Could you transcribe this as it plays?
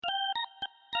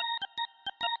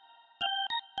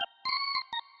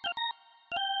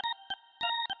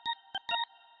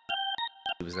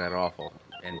he was that awful,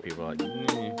 and people are like,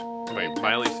 Wait,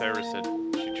 Miley Cyrus said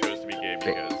she chose to be gay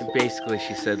because. Basically,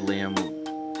 she said Liam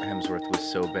Hemsworth was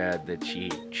so bad that she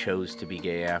chose to be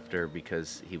gay after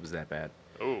because he was that bad.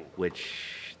 Oh.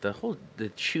 Which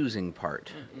the choosing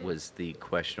part was the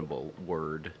questionable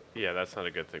word. Yeah, that's not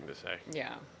a good thing to say.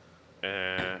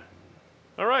 Yeah.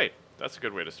 All right. That's a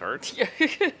good way to start. Yeah,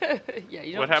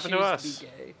 you don't What happened to choose us? to be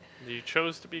gay. You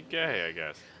chose to be gay, I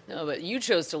guess. No, but you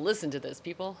chose to listen to this,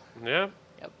 people. Yeah.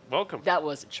 Yep. Welcome. That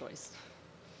was a choice.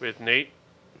 With Nate,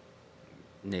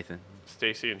 Nathan.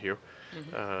 Stacy, and Hugh.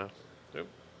 Oh, damn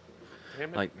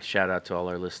it. Like, shout out to all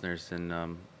our listeners.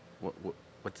 And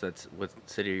what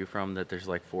city are you from that there's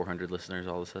like 400 listeners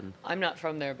all of a sudden? I'm not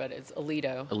from there, but it's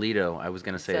Alito. Alito. I was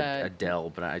going to say It's,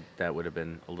 Adele, but that would have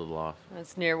been a little off.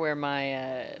 That's near where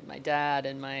my my dad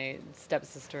and my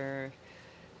stepsister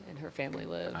and her family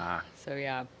live. Ah. So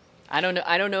yeah, I don't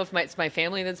know if it's my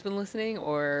family that's been listening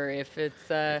or if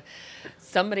it's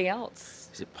somebody else.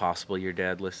 Is it possible your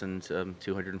dad listened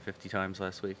 250 times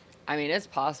last week? I mean, it's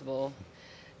possible,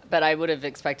 but I would have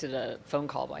expected a phone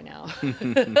call by now.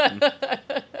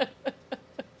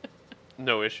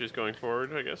 No issues going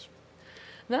forward, I guess.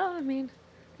 No, I mean,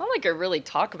 not like I really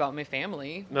talk about my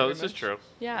family. No, very this is much. true.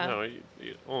 Yeah. No,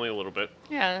 only a little bit.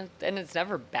 Yeah, and it's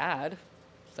never bad.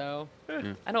 So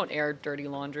I don't air dirty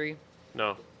laundry.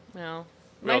 No. No.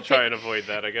 We'll try and avoid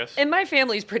that, I guess. And my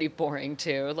family's pretty boring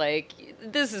too. Like,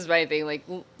 this is my thing. Like,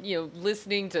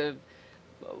 listening to,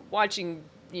 watching,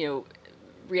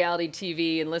 reality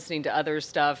TV and listening to other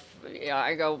stuff.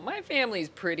 I go, my family's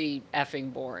pretty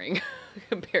effing boring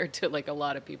compared to like a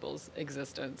lot of people's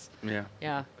existence. Yeah.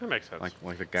 Yeah. That makes sense.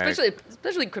 Like the guy.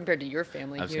 Especially compared to your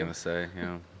family. I was Hugh. going to say,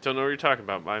 Don't know what you're talking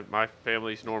about. My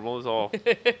family's normal as all.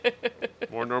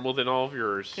 More normal than all of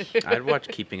yours. I'd watch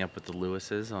Keeping Up with the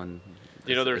Lewises on.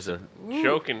 There's a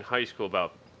joke in high school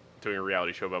about doing a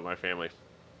reality show about my family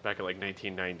back in like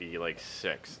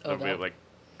 1996. Oh, no. Like,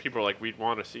 people were like, we'd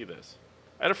want to see this.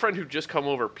 I had a friend who just come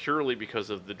over purely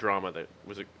because of the drama that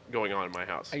was going on in my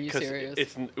house. Are you 'Cause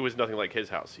serious? It was nothing like his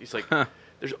house. He's like,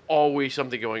 there's always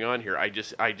something going on here. I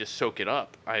just soak it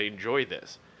up. I enjoy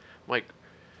this. I'm like,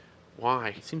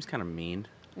 why? It seems kind of mean.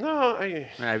 No,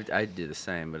 I'd do the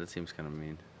same, but it seems kind of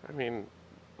mean. I mean,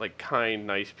 like kind,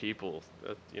 nice people.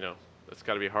 That's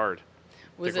got to be hard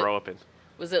Was to grow up in.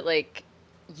 Was it like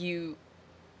you?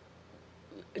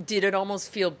 Did it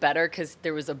almost feel better because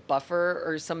there was a buffer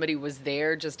or somebody was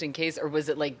there just in case, or was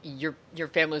it like your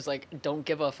family was like, don't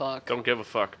give a fuck? Don't give a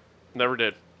fuck. Never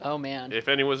did. Oh man. If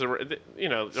anyone's,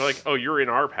 they're like, oh, you're in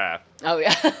our path. Oh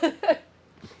yeah.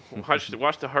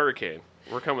 Watch the hurricane.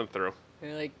 We're coming through.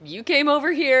 You're like, you came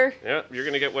over here. Yeah, you're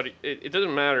gonna get what it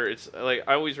doesn't matter. It's like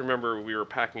I always remember we were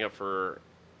packing up for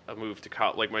a move to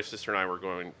college. Like my sister and I were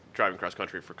driving cross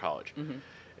country for college,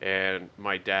 and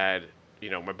my dad,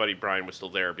 my buddy Brian was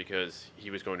still there because he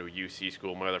was going to a UC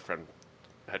school. My other friend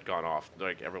had gone off,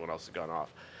 like everyone else had gone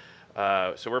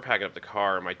off. So we're packing up the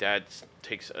car, and my dad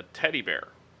takes a teddy bear,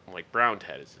 like Brown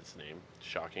Ted is his name.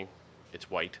 Shocking,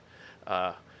 it's white,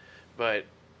 but.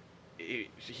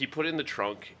 He put it in the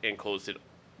trunk and closed it,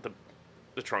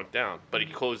 the trunk down. But he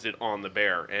closed it on the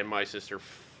bear, and my sister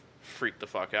freaked the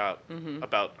fuck out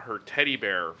about her teddy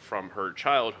bear from her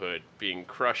childhood being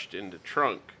crushed in the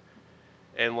trunk,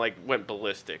 and like went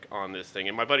ballistic on this thing.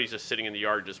 And my buddy's just sitting in the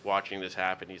yard just watching this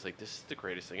happen. He's like, "This is the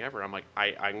greatest thing ever." I'm like,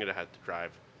 "I'm gonna have to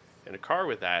drive in a car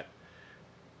with that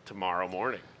tomorrow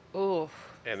morning." Oh.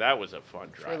 And that was a fun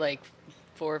drive. For like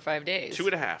 4 or 5 days.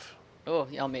 2.5. Oh,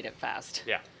 y'all made it fast.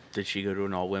 Yeah. Did she go to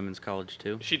an all-women's college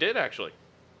too? She did, actually.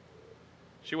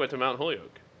 She went to Mount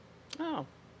Holyoke, Oh.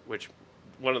 which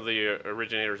one of the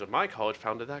originators of my college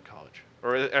founded that college.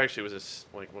 Or actually it was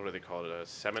what do they call it, a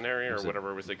seminary or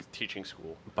whatever. It was like a teaching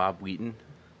school. Bob Wheaton?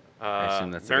 I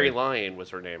assume that's the Mary guy. Lyon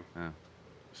was her name. Oh.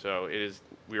 So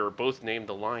we were both named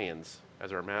the Lions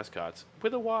as our mascots,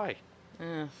 with a Y.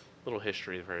 Little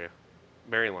history for you.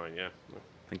 Mary Lyon, yeah.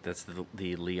 I think that's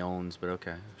the Lyons, but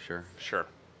okay, sure. Sure.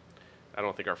 I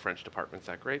don't think our French department's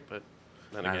that great, but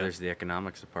then again. There's the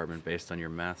economics department based on your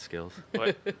math skills.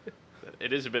 But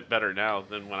it is a bit better now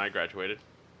than when I graduated.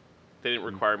 They didn't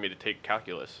require me to take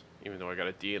calculus, even though I got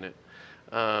a D in it.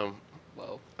 Whoa.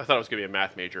 I thought I was going to be a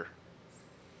math major,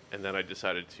 and then I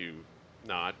decided to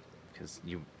not. Because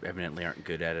you evidently aren't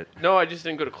good at it. No, I just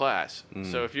didn't go to class.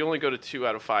 So if you only go to 2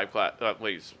 out of 5 class, it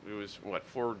was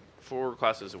four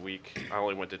classes a week. I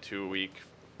only went to 2 a week.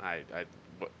 I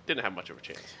didn't have much of a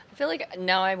chance. I feel like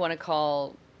now I want to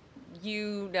call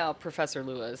you now Professor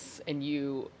Lewis and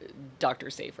you Dr.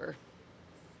 Safer.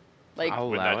 Like,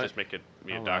 Wouldn't that just make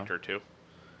me a doctor too?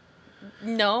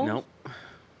 no. Nope.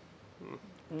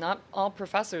 Not all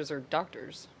professors are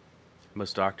doctors.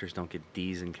 Most doctors don't get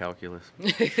D's in calculus.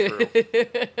 True.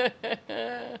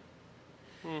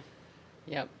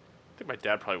 Yep. I think my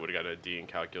dad probably would have got a D in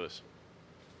calculus.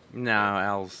 No,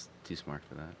 Al's too smart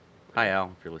for that. Hi,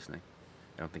 Al, if you're listening.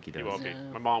 I don't think he He does. won't be.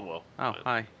 No. My mom will. Oh, but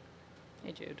hi.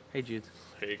 Hey, Jude. Hey, Jude.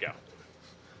 There you go.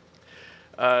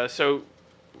 So,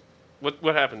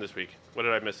 what happened this week? What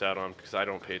did I miss out on? Because I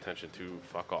don't pay attention to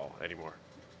fuck all anymore.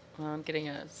 Well, I'm getting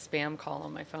a spam call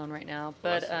on my phone right now. Well,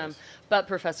 But that's nice. but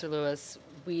Professor Lewis,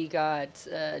 we got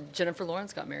Jennifer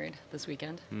Lawrence got married this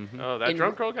weekend Oh, that In-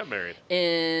 drunk girl got married.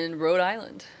 in Rhode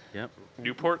Island. Yep.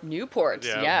 Newport. Newport.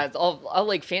 Yeah. Yeah, it's all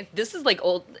like fancy. This is like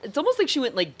old. It's almost like she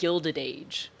went like Gilded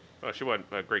Age, Oh, she won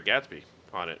Great Gatsby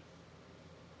on it.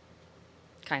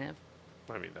 kind of.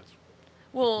 I mean, that's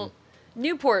Well,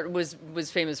 Newport was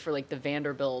famous for like the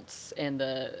Vanderbilts and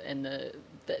the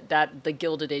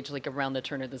Gilded Age, like around the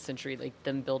turn of the century, like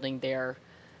them building their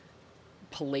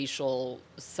palatial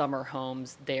summer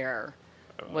homes there.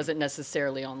 Wasn't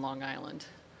necessarily on Long Island.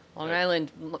 Long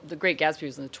Island, the Great Gatsby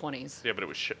was in the 20s. yeah, but it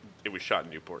was shot in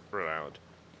Newport, Rhode Island.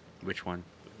 Which one?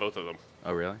 Both of them.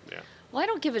 Oh, really? Yeah. Well, I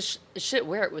don't give a shit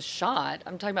where it was shot.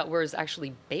 I'm talking about where it's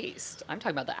actually based. I'm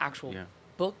talking about the actual Yeah.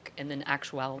 book and then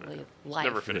actuality life.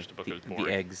 Never finished the book. It was The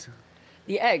boring. eggs.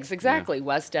 The eggs, exactly.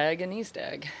 West Egg and East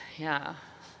Egg. Yeah.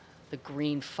 The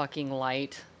green fucking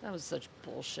light. That was such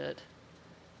bullshit.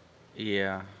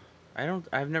 Yeah.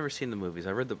 I've never seen the movies.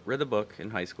 I read the book in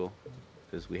high school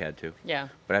because we had to. Yeah.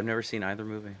 But I've never seen either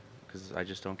movie because I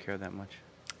just don't care that much.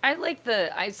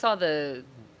 I saw the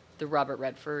Robert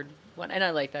Redford one, and I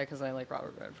like that because I like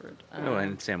Robert Redford. Oh,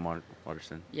 and Sam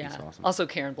Waterston. Yeah. He's awesome. Also,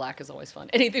 Karen Black is always fun.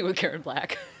 Anything with Karen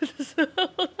Black. So, I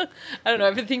don't know. I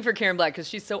have a thing for Karen Black because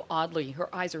she's so her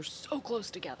eyes are so close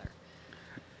together.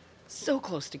 So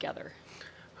close together.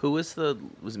 Who was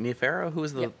it Mia Farrow? Who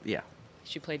was the? Yep. Yeah.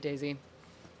 She played Daisy.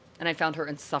 And I found her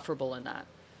insufferable in that.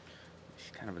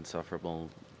 She's kind of insufferable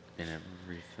in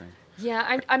everything.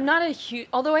 Yeah, I'm not a huge...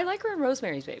 Although I like her in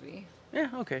Rosemary's Baby. Yeah.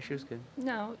 Okay. She was good.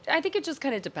 No, I think it just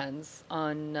kind of depends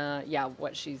on,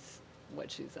 what she's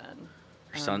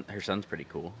in. Her son's pretty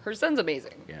cool. Her son's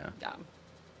amazing. Yeah. Yeah.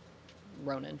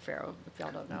 Ronan Farrow, if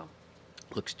y'all don't know.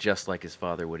 Looks just like his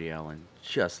father, Woody Allen.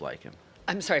 Just like him.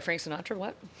 I'm sorry, Frank Sinatra,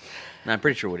 what? No, I'm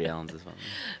pretty sure Woody Allen's his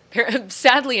father.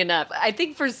 Sadly enough, I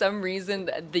think for some reason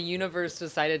the universe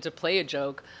decided to play a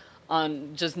joke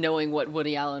on just knowing what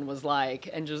Woody Allen was like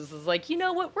and just was like, you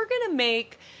know what, we're going to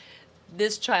make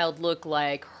this child look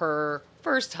like her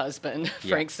first husband, Yeah.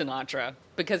 Frank Sinatra,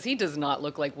 because he does not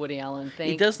look like Woody Allen.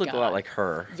 He does look a lot God. like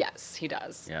her. Yes, he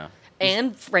does. Yeah.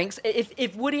 And if Frank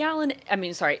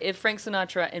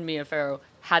Sinatra and Mia Farrow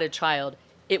had a child,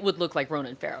 it would look like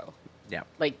Ronan Farrow. Yeah.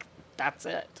 Like, that's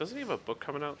it. Doesn't he have a book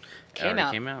coming out? Came Already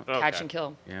out. came out. Oh. Catch Okay. and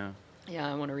Kill. Yeah.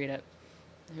 Yeah, I want to read it.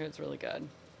 I hear it's really good.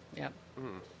 Yep.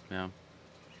 Yeah.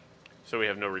 So we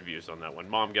have no reviews on that one.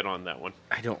 Mom, get on that one.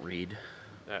 I don't read.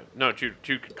 No, Jude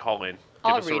could call in. Give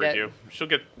I'll us a read it. review. She'll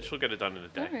get it done in a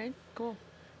day. All right, cool.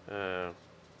 I'm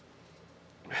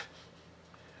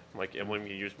like, I'm going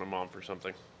to use my mom for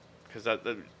something, because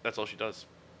that's all she does.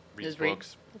 Reads Just read.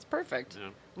 books. It's perfect. Yeah.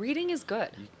 Reading is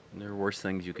good. There are worse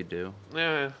things you could do.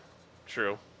 Yeah,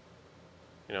 true.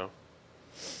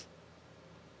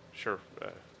 Sure.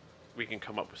 We can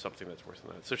come up with something that's worse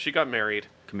than that. So she got married.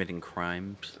 Committing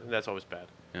crimes. And that's always bad.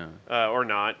 Yeah. Or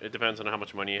not. It depends on how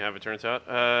much money you have, it turns out.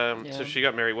 Yeah. So she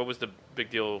got married. What was the big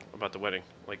deal about the wedding?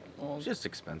 Like, Well, It's just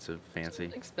expensive,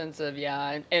 fancy. expensive,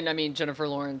 yeah. And I mean, Jennifer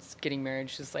Lawrence getting married,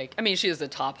 she's like, I mean, she is a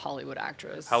top Hollywood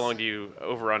actress. how long do you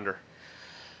over under?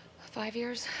 5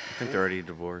 years? I think they're already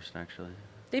divorced, actually.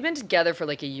 They've been together for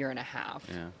like a year and a half.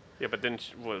 Yeah. Yeah, but then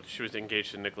she was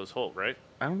engaged to Nicholas Holt, right?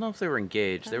 I don't know if they were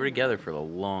engaged. They were together for a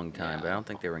long time, but I Yeah. don't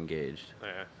think they were engaged.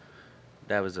 Yeah.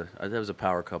 That was a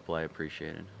power couple I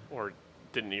appreciated. Or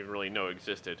didn't even really know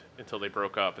existed until they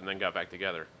broke up and then got back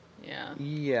together. Yeah.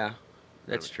 Yeah,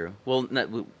 that's true. Well, but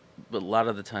a lot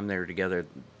of the time they were together,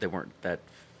 they weren't that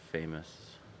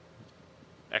famous.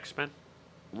 X-Men?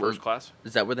 Well, First Class?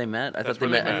 Is that where they met? I That's thought they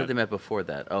where met. they I met. thought they met before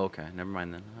that. Oh, okay. Never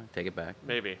mind then. I take it back.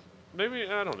 Maybe,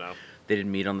 I don't know. They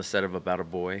didn't meet on the set of About a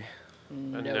Boy.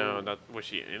 No, was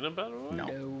she in About a Boy? No.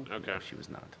 No. Okay. No, she was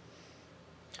not.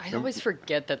 I always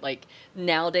forget that, like,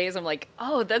 nowadays I'm like,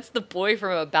 oh, that's the boy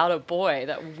from About a Boy,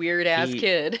 that weird ass He-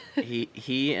 kid.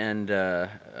 He and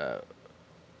Neville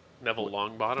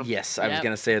Longbottom? yes, I was Yep.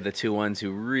 gonna say the two ones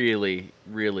who really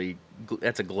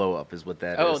that's a glow up is what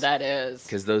that is. Oh, that is.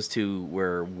 Because those two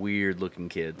were weird looking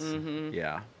kids. Mm-hmm.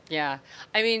 Yeah. Yeah.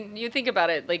 I mean, you think about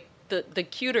it, like, the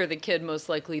cuter the kid, most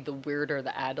likely the weirder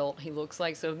the adult he looks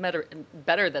like. So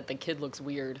better that the kid looks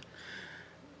weird.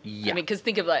 Yeah. I mean, because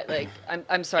think of like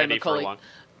I'm sorry, Eddie Macaulay, Furlong.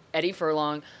 Eddie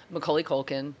Furlong, Macaulay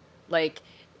Culkin, like.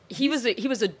 He was I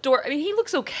mean, he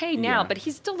looks okay now, Yeah. but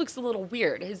he still looks a little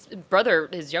weird. His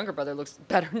younger brother, looks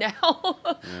better now.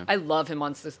 I love him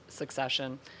on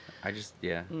Succession. I just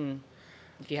yeah.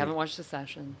 If you haven't watched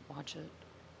Succession, watch it.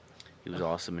 He was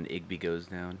awesome in Igby Goes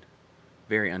Down.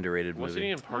 Very underrated Wasn't movie.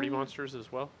 he in Party Monsters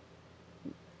as well?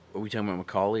 Are we talking about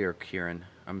Macaulay or Kieran?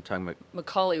 I'm talking about.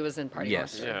 Macaulay was in Party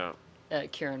Yes. Monster. Yeah.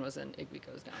 Kieran was in Igby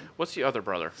Goes Down. What's the other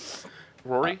brother?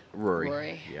 Rory? Rory.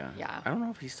 Rory, Yeah. yeah. I don't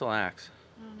know if he still acts.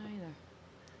 I don't know either.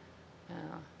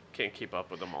 Can't keep up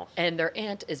with them all. And their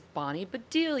aunt is Bonnie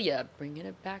Bedelia, bringing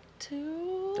it back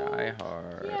to Die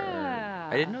Hard. Yeah.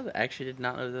 I didn't know that. I actually did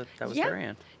not know that that was their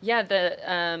aunt. Yeah,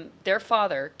 their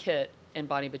father, Kit, and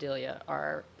Bonnie Bedelia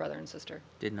are brother and sister.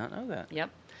 Did not know that. Yep.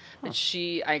 And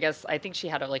I think she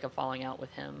had a falling out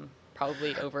with him,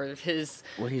 probably over his.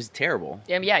 Well, he's terrible.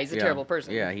 Yeah, he's a terrible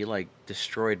person. Yeah, he like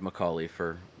destroyed Macaulay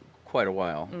for quite a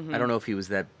while. Mm-hmm. I don't know if he was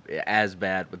that as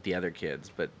bad with the other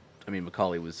kids, but I mean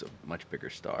Macaulay was a much bigger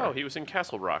star. Oh, he was in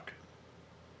Castle Rock.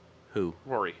 Who?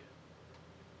 Rory.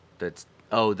 The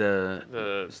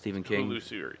The Stephen King. Hulu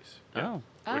series. Oh,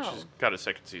 Which has got a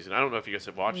second season. I don't know if you guys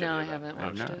have watched it. No, I haven't I've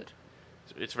watched not. it.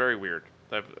 It's very weird.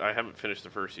 I haven't finished the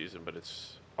first season, but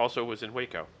it's also was in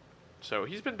Waco. So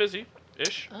he's been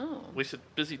busy-ish. Oh, At least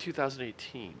busy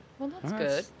 2018, well, that's Well, good.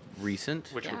 that's recent.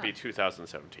 which would Yeah. be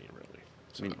 2017, really. I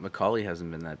So, mean, Macaulay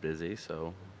hasn't been that busy,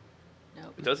 so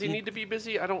No. does he need to be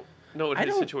busy? I don't know what I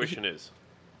his don't- situation is.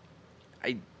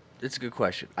 it's a good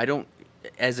question. I don't.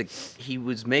 He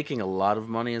was making a lot of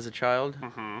money as a child,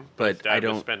 Mm-hmm. but his dad I was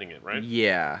don't. spending it, right?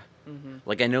 Yeah. Mm-hmm.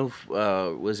 Like I know,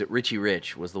 was it Richie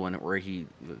Rich was the one where he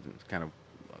kind of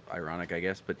ironic, I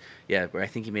guess, but yeah, where I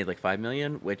think he made like $5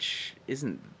 million, which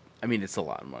isn't. I mean, it's a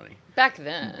lot of money. Back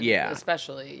then, Yeah.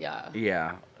 especially, yeah.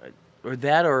 Yeah, or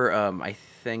that, or I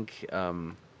think.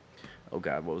 Oh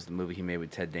God, what was the movie he made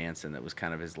with Ted Danson that was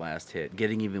kind of his last hit?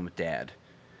 Getting Even with Dad,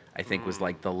 I think was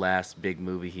like the last big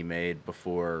movie he made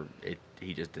before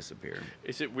he just disappeared.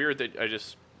 Is it weird that I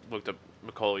just looked up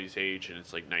Macaulay's age and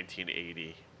it's like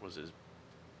 1980 was his,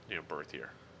 birth year?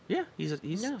 Yeah, he's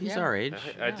No, he's yeah. our age.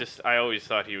 I always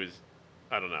thought he was,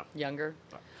 I don't know. Younger.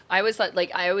 I always thought,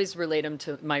 I always relate him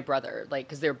to my brother,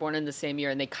 because they were born in the same year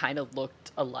and they kind of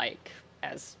looked alike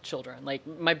as children. Like,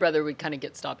 my brother would kind of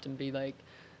get stopped and be like,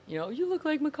 you look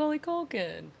like Macaulay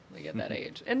Culkin, at that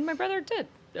age. And my brother did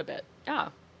a bit. Yeah,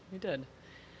 he did.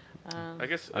 I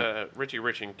guess Richie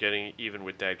Rich and Getting Even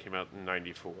with Dad came out in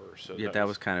 '94. So Yeah, that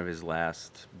was kind of his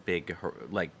last big.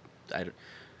 I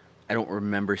don't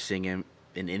remember seeing him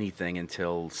in anything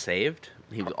until Saved.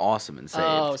 He was awesome in Saved.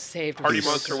 Oh, Saved. Party was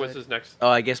so Monster was good. his next, Oh,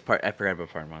 I guess I forgot about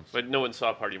Party Monster. but no one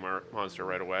saw Party Monster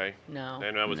right away. No.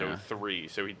 And that was No. 03,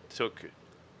 so he took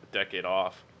a decade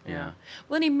off. Yeah,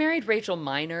 Well, and he married Rachel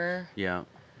Miner yeah.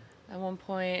 at one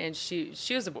point, and she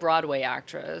was a Broadway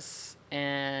actress,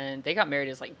 and they got married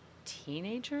as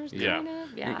teenagers, Yeah. kind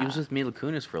of. Yeah. He was with Mila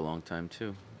Kunis for a long time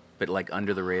too, but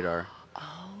under the radar. Oh,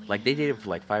 Like they dated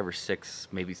for 5 or 6,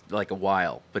 maybe a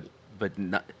while, but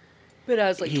not. But I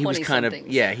was He was 20 kind of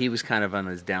somethings. he was kind of on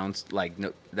his downs.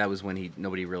 No, that was when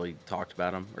nobody really talked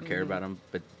about him or cared about him,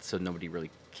 but so nobody really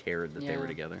cared that they were Yeah.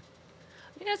 together.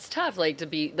 I mean, it's tough, to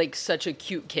be such a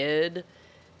cute kid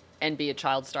and be a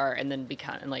child star, and then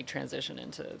transition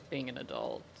into being an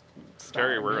adult. Star,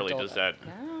 Very an rarely adult- does that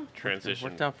Yeah. It transition.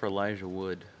 worked out for Elijah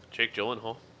Wood. Jake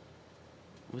Gyllenhaal.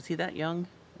 Was he that young?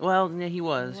 Well, yeah, he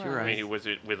was. You're was. right. I mean, he was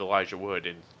with Elijah Wood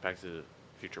in Back to the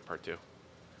Future Part 2.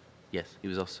 Yes, he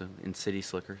was also in City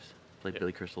Slickers. Played Yeah.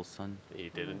 Billy Crystal's son. He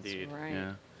did That's indeed. Right.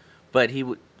 Yeah, but he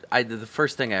would. The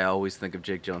first thing I always think of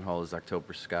Jake Gyllenhaal is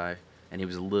October Sky, and he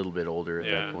was a little bit older at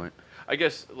Yeah. that point. I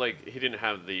guess he didn't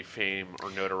have the fame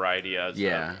or notoriety as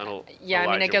Yeah. Yeah,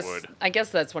 Elijah Wood. I guess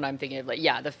that's what I'm thinking of.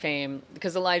 The fame,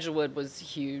 because Elijah Wood was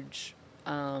huge,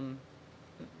 and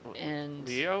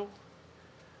Leo,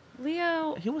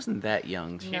 Leo He wasn't that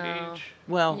young. teenage.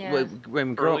 Well, Yeah.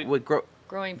 Growing growing.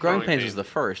 Pains Pains. was the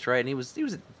first, right? And he was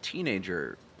a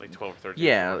teenager. Like 12, 13.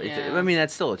 Yeah, 14. Yeah. I mean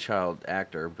that's still a child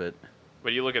actor, but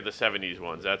But you look at the 70s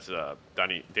ones, that's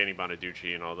Danny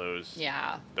Bonaducci and all those.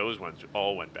 Yeah. Those ones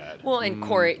all went bad. Well, and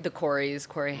Corey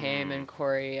Haim and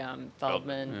Corey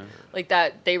Feldman, Yeah. like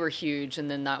that, they were huge,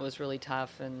 and then that was really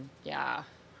tough, and yeah.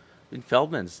 and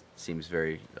Feldman seems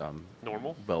very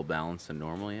Normal. well balanced and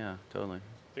normal. Yeah, totally.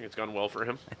 I think it's gone well for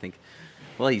him. I think.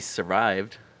 Well, he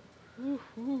survived.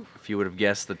 If you would have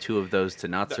guessed the two of those to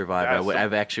not survive,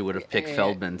 I actually would have picked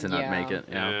Feldman to not make it.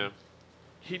 Yeah.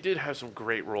 He did have some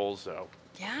great roles, though.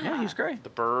 Yeah. Yeah, he's great. The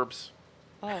Burbs.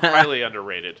 Highly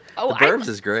underrated. Oh, The Burbs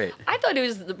is great. I thought it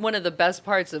was one of the best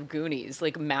parts of Goonies,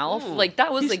 like Mouth. Like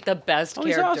that was He's- like the best Oh,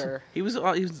 he's awesome. character. He was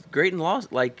great in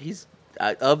Lost. Like he's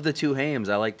of the two Hames,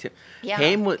 I liked him. Yeah.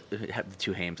 Haim was the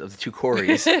two Hames of the two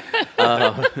Coreys.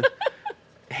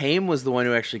 Haim was the one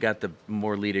who actually got the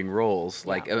more leading roles.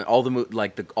 Like Yeah. all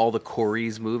the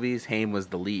Coreys movies, Haim was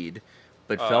the lead,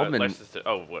 but Feldman.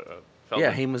 Feldman.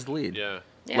 Yeah, Haim was the lead. Yeah.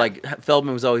 Yeah. Like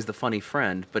Feldman was always the funny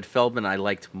friend, but Feldman I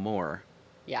liked more.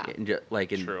 Yeah.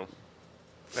 True.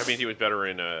 I mean, he was better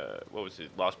in what was it,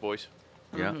 Lost Boys?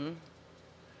 Yeah.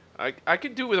 I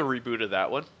could do with a reboot of that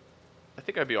one. I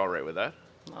think I'd be all right with that.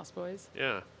 Lost Boys.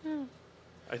 Yeah.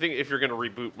 I think if you're gonna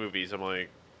reboot movies, I'm like,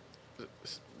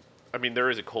 I mean, there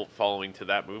is a cult following to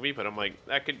that movie, but I'm like,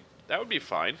 that would be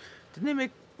fine. Didn't they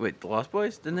make The Lost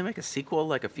Boys? Didn't they make a sequel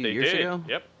like a few They years did. ago?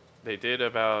 Yep. They did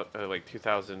about like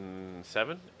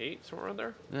 2007, 8, somewhere around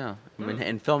there. Yeah. I mean,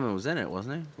 and Feldman was in it,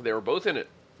 wasn't They were both in it.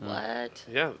 What?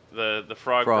 Yeah. The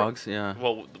frog. Frogs, yeah.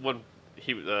 Well,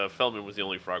 Feldman was the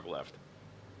only frog left.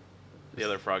 The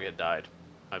other frog had died,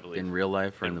 I he? believe. In real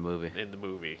life or in the movie? In the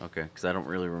movie. Okay, because I don't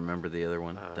really remember the other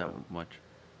one that much.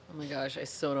 Oh my gosh, I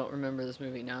still don't remember this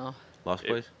movie now. Lost It-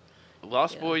 Boys?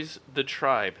 Lost Yeah. Boys: The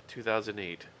Tribe,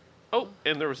 2008. Oh,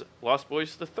 and there was Lost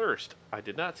Boys: The Thirst. I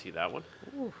did not see that one.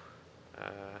 Ooh.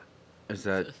 Is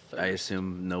that, The I Thirst.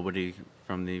 assume nobody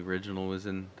from the original was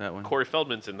in that one? Corey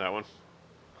Feldman's in that one.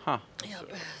 Huh.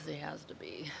 Yep, it has to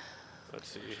be. Let's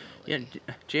see. Yeah,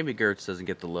 Jamie Gertz doesn't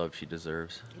get the love she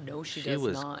deserves. No, she She does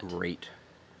was not. great.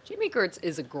 Jamie Gertz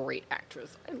is a great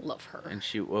actress. I love her. And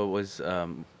she was, I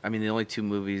mean, the only two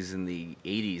movies in the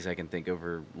 80s I can think of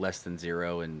are Less Than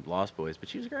Zero and Lost Boys, but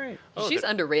she was great. Oh, She's the-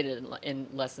 underrated in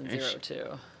Less Than And Zero she- too.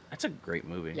 That's a great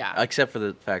movie. Yeah. Except for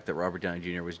the fact that Robert Downey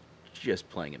Jr. was just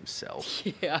playing himself.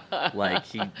 Yeah. Like,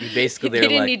 he basically, they they're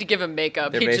didn't like, need to give him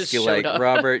makeup. they're He just basically showed like, up.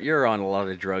 Robert, you're on a lot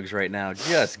of drugs right now.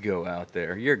 Just go out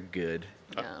there. You're good.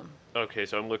 Yeah. Okay,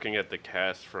 so I'm looking at the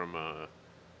cast from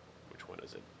which one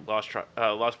is it?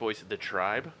 Lost Boys: The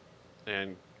Tribe,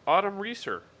 and Autumn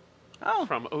Reeser Oh,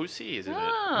 from OC is in it.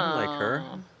 I like her.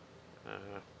 Oh.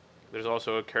 There's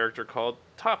also a character called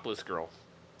Topless Girl.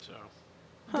 So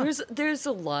There's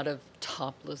a lot of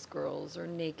topless girls or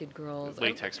naked girls.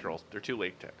 latex girls. They're two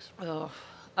latex. Oh,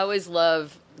 I always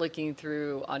love looking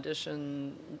through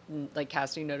audition like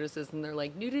casting notices, and they're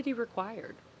like nudity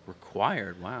required.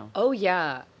 Required. Wow. Oh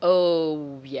yeah.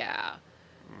 Oh yeah.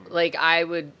 Like I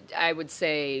would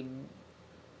say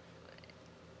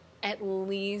at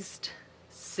least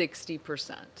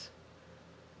 60%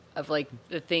 of like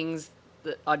the things,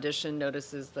 the audition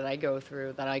notices that I go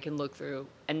through that I can look through,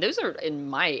 and those are in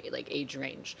my like age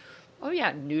range. Oh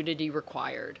yeah, nudity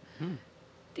required.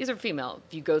 These are female.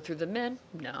 If you go through the men,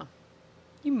 no.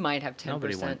 You might have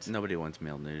 10%. Nobody wants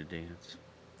male nudity. It's,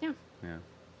 Yeah. yeah.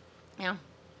 Yeah.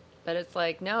 But it's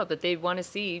like, no, but they want to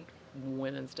see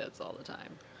women's tits all the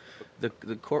time. The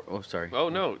core. Oh, sorry. Oh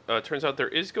no! Turns out there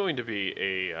is going to be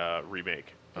a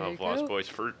remake There of you Lost go.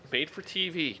 Boys made for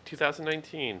TV,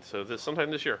 2019. So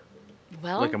sometime this year,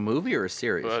 Well, Like a movie or a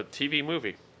series? TV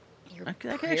movie. your I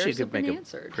prayers actually have could been make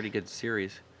answered. a pretty good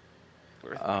series.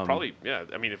 Probably, yeah.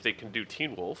 I mean, if they can do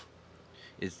Teen Wolf.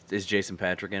 Is Jason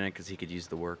Patrick in it? Because he could use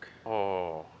the work.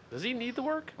 Oh, does he need the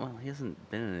work? Well, he hasn't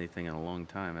been in anything in a long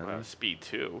time, has Speed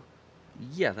 2.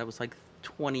 he? Yeah, that was like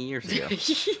 20 years ago.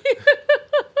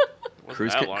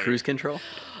 Wasn't that long Cruise Control?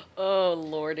 Oh,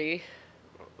 lordy.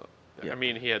 Yeah. I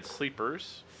mean, he had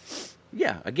Sleepers.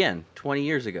 Yeah, again, 20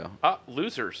 years ago.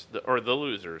 Losers, the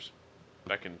Losers.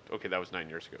 Back in, okay, that was 9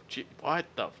 years ago. Gee, what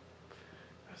the?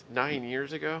 That's 9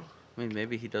 years ago? I mean,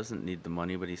 maybe he doesn't need the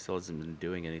money, but he still hasn't been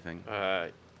doing anything.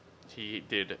 He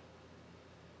did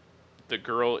The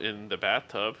Girl in the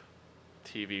Bathtub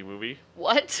TV movie.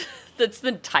 What? That's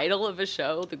the title of a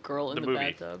show, The Girl in the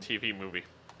movie, Bathtub? TV movie.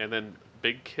 And then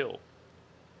Big Kill.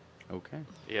 Okay.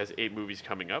 He has 8 movies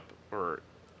coming up or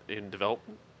in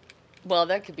development. Well,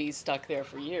 that could be stuck there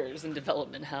for years in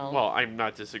development hell. Well, I'm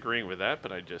not disagreeing with that,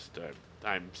 but I just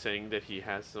I'm saying that he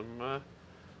has some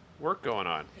work going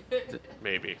on,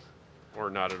 maybe, or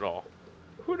not at all.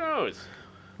 Who knows?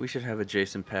 We should have a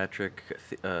Jason Patrick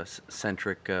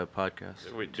centric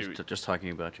podcast. Wait, Just talking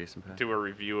about Jason Patrick. Do a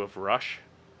review of Rush.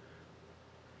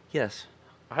 Yes.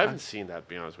 I haven't seen that, to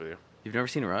be honest with you. You've never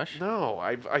seen Rush? No,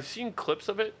 I've seen clips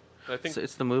of it. I think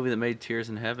It's the movie that made Tears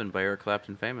in Heaven by Eric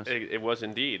Clapton famous. it was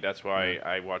indeed. That's why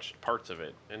I watched parts of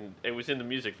it, and it was in the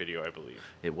music video, I believe.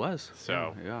 It was.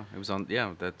 So- yeah, it was on.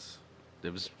 Yeah,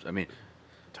 it was. I mean,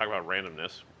 Talk about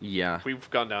randomness. yeah. We've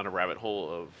gone down a rabbit hole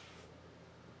of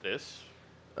this,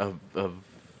 Of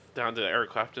down to Eric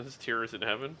Clapton's "Tears in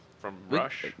Heaven." from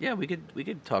Rush. Yeah, we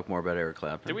could talk more about Eric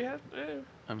Clapton. Did we have?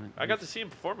 I mean, I got to see him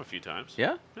perform a few times.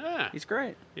 Yeah, Yeah. he's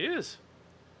great. He is.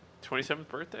 27th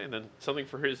birthday, and then something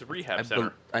for his rehab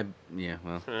center. Yeah,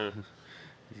 well, Uh,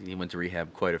 he went to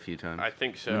rehab quite a few times. I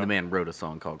think so. I mean, the man wrote a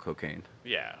song called Cocaine.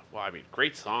 Yeah. Well, I mean,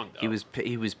 great song though.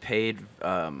 He was paid.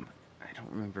 I don't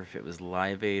remember if it was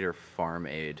Live Aid or Farm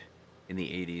Aid in the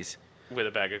 '80s. with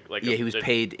a bag of like. Yeah, he was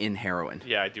paid in heroin.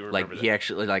 Yeah, I do remember Like that. he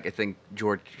actually, like I think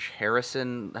George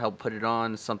Harrison helped put it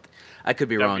on something. I could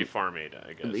be That'd wrong. be Farm Aid,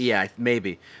 I guess. Yeah,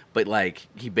 maybe. But like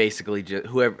he basically just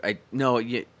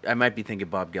I might be thinking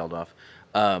Bob Geldof.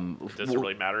 It doesn't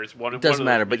really matter. It's one. It doesn't one of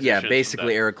matter, those but yeah, musicians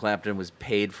basically that- Eric Clapton was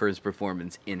paid for his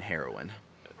performance in heroin.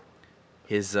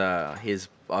 His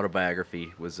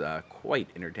autobiography was quite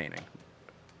entertaining.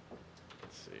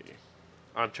 Let's see.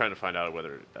 I'm trying to find out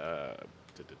whether.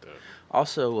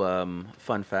 Also,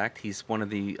 fun fact: he's one of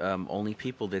the only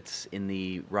people that's in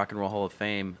the Rock and Roll Hall of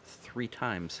Fame 3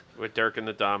 times. With Derek and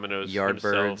the Dominoes.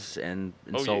 Yardbirds himself. and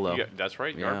Oh, Solo. that's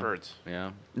right. Yeah. Yardbirds.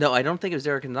 Yeah. No, I don't think it was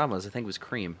Derek and Dominoes. I think it was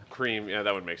Cream. Cream. Yeah,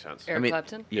 that would make sense. Eric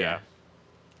Clapton? Yeah.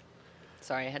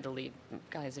 Sorry, I had to leave.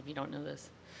 Guys, if you don't know this.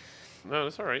 No,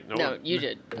 that's all right. No, you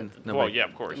did. No, Well, but yeah,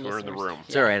 of course. the We're in the listeners. room.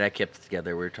 It's all right. I kept it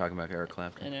together. We were talking about Eric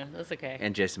Clapton I know, that's okay.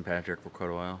 and Jason Patrick for quite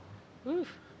a while.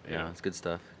 Oof. Yeah, it's good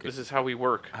stuff. Good, This is how we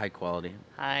work. high quality.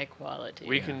 High quality.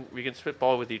 We can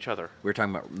spitball with each other, We were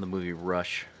talking about the movie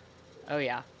Rush. Oh,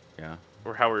 yeah. Yeah.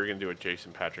 or how we were gonna do a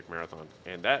Jason Patrick marathon,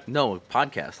 and that No,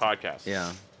 podcast. podcast.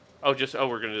 Yeah.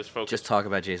 We're gonna just focus. Just talk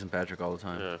about Jason Patrick all the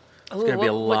time. Yeah. It's gonna be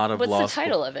a lot of What's law the school-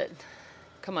 title of it?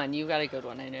 Come on, you got a good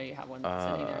one. I know you have one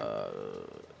sitting there.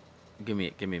 Give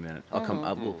me a minute. I'll come.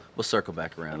 We'll circle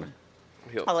back around.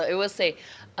 I will say,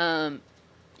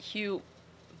 Hugh,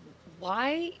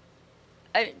 why?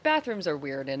 Bathrooms are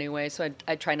weird anyway, so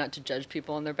I try not to judge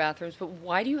people in their bathrooms. But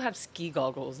why do you have ski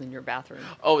goggles in your bathroom?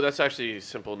 Oh, that's actually a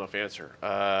simple enough answer.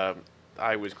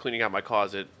 I was cleaning out my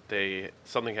closet.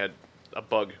 Something had a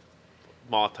bug,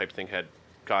 moth type thing had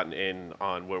gotten in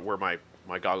on where my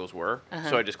goggles were.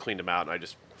 So I just cleaned them out and I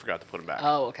just forgot to put them back.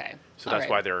 Oh, okay. So that's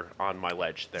why they're on my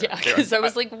ledge there. Yeah, because I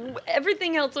was like,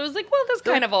 everything else, I was like, well, this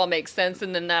kind of all makes sense.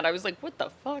 And then that, I was like, what the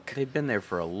fuck? They've been there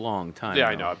for a long time. Yeah,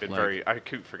 I though. know. I've been Like- I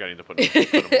keep forgetting to put them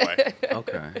away.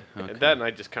 Okay. And then I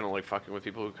just kind of like fucking with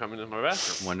people who come into my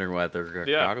bathroom. Wondering why they're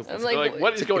Yeah. goggles. I'm They're like, like,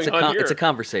 what is going on here? It's a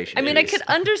conversation. I mean, I piece. could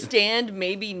understand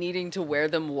maybe needing to wear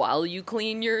them while you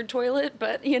clean your toilet,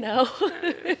 but you know.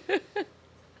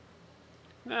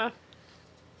 Nah.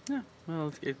 Yeah.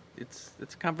 Well, it's a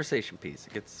conversation piece.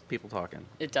 It gets people talking.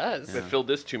 It does. I filled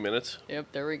this 2 minutes. Yep,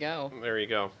 there we go. There you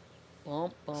go.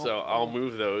 Bump, bump, So I'll bump.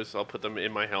 move those. I'll put them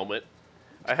in my helmet.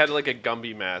 I had like a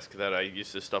Gumby mask that I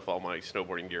used to stuff all my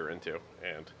snowboarding gear into,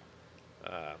 and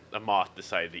a moth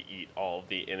decided to eat all of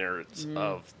the innards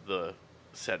of the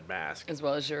said mask. As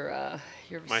well as your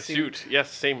My suit,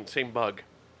 yes, same bug.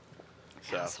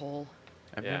 So Asshole.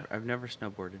 Yeah. I've never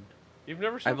snowboarded. you've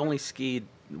never. I've snowboarded? only skied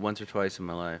once or twice in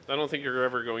my life. I don't think you're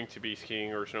ever going to be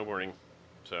skiing or snowboarding.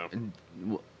 So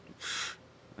Well,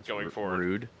 That's Going forward.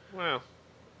 rude. well,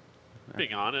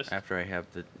 being honest, After I have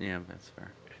the that's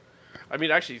fair. I mean,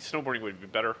 actually, snowboarding would be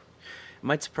better. It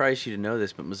might surprise you to know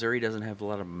this, but Missouri doesn't have a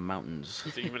lot of mountains.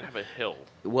 To even have a hill.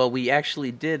 Well, we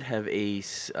actually did have a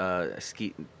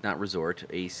ski, not resort,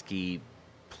 a ski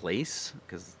place,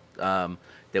 because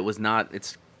that was not.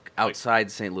 It's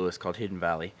outside St. Louis, called Hidden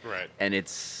Valley, Right. and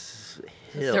it's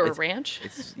hill. Is there a it's- ranch?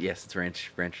 It's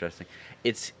ranch dressing.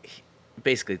 It's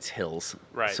basically it's hills.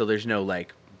 Right. So there's no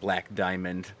like black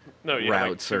diamond No, you have, like,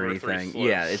 routes 2 or or 3 anything.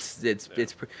 Yeah, slopes.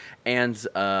 it's and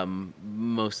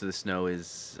most of the snow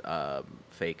is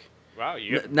fake. Wow,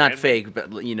 you Not man-made- fake, but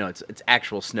it's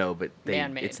actual snow, but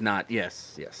Man-made. it's not.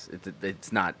 Yes,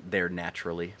 it's not there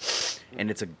naturally, and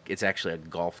it's actually a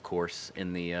golf course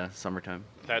in the summertime.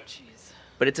 That Jeez.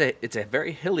 But it's a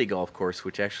very hilly golf course,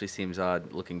 which actually seems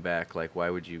odd looking back. Like, why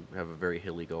would you have a very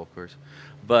hilly golf course?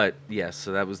 But yes,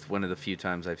 so that was one of the few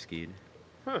times I've skied.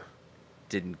 Huh.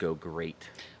 Didn't go great.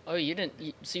 Oh, you didn't.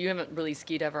 So you haven't really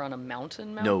skied ever on a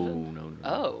mountain? No.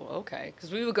 Oh, okay.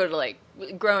 Because we would go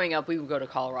to growing up, we would go to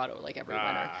Colorado every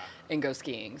winter Ah. and go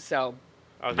skiing. So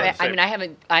I was about to I say, mean,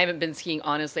 I haven't been skiing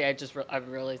honestly. I've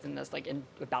realized in this in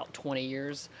about 20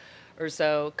 years or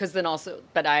so. Because then also,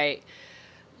 but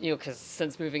because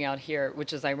since moving out here,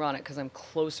 which is ironic because I'm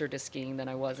closer to skiing than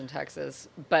I was in Texas,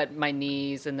 but my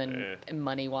knees and then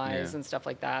money wise Yeah. and stuff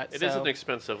like that. it is an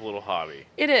expensive little hobby.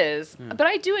 It is, but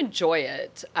I do enjoy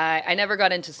it. I never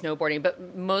got into snowboarding,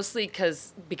 but mostly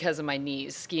because of my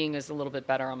knees. Skiing is a little bit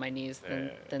better on my knees than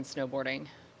snowboarding.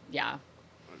 Yeah,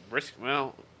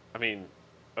 Well, I mean,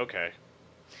 okay.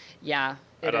 yeah.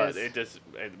 I It don't. is.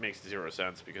 It makes zero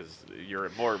sense because you're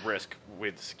at more risk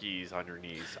with skis on your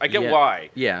knees. I get Yeah. why.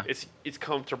 Yeah. It's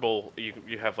comfortable.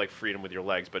 You have like freedom with your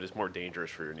legs, but it's more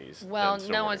dangerous for your knees. Well,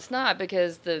 than no, snowboarding. it's not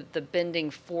because the bending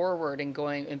forward and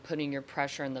going and putting your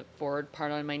pressure in the forward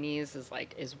part on my knees is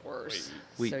worse.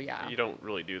 We- So yeah. You don't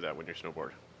really do that when you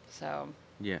snowboard. So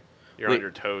Yeah. You're Wait. on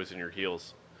your toes and your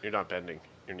heels. You're not bending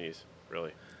your knees,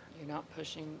 really. you're not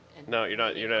pushing. And No, you're not.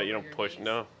 bending You're not. over You don't your push. knees.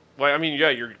 No. Well, I mean, yeah,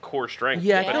 your core strength.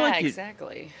 Yeah, I Yeah, feel like you-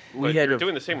 exactly. But We had you're a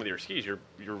doing the same with your skis. You're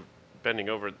bending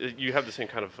over. You have the same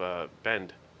kind of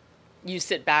bend. You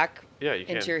sit back Yeah, you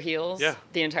into can. your heels Yeah.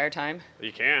 the entire time.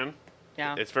 You can.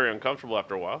 Yeah. It's very uncomfortable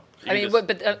after a while. You I mean, just-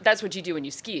 but that's what you do when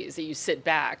you ski is that you sit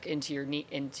back into your knee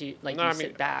into like No, you I mean,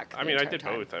 sit back. I the mean, I entire did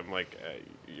time. both. I'm like,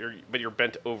 you're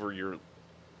bent over your,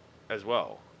 as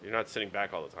well. You're not sitting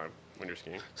back all the time when you're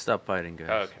skiing. Stop fighting,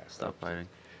 guys. Okay. Stop fighting.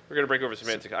 We're gonna break over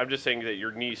semantics. I'm just saying that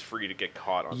your knee's free to get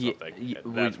caught on Yeah,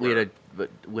 something. we had but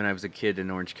when I was a kid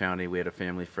in Orange County, we had a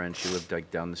family friend. She lived like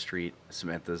down the street.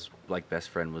 Samantha's like best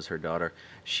friend was her daughter.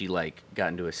 She like got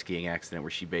into a skiing accident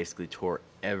where she basically tore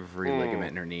every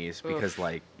ligament in her knees because Oof.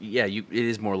 like it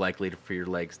is more likely for your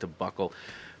legs to buckle.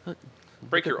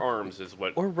 break your arms is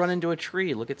what. Or run into a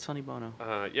tree. Look at Sonny Bono.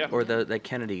 Yeah. Or the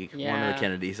Kennedy, one of Yeah. the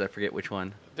Kennedys. I forget which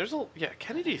one.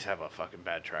 Kennedys have a fucking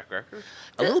bad track record.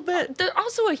 A little bit. They're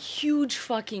also a huge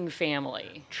fucking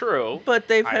family. True. But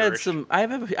they've had Irish. some. I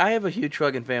have a huge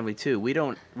fucking family too. We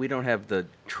don't have the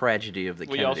tragedy of the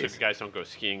We also, Kennedys if you guys don't go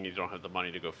skiing, you don't have the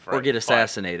money to go or get fight.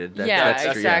 assassinated. Yeah, that's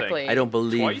true. exactly. I don't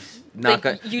believe. Twice? Knock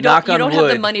Like, on you knock don't on have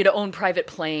wood. the money to own private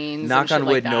planes. Knock and shit on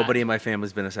like wood. that. Nobody in my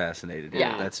family's been assassinated.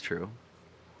 Yeah. That's true.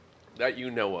 That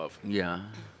you know of. Yeah.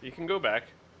 You can go back.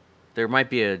 There might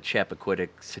be a Chappaquiddick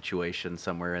situation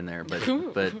somewhere in there, but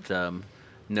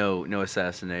no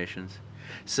assassinations.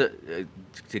 So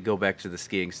to go back to the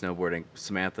skiing, snowboarding,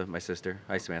 Samantha, my sister.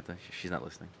 Hi, Samantha. She's not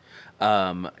listening.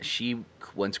 She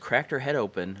once cracked her head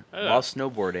open Oh. while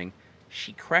snowboarding.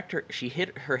 She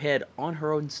hit her head on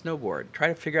her own snowboard. Try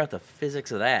to figure out the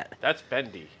physics of that. That's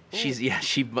bendy.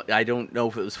 I don't know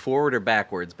if it was forward or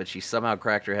backwards, but she somehow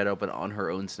cracked her head open on her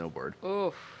own snowboard.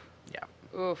 Oof.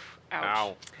 Yeah. Oof. Ouch.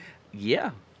 Ow.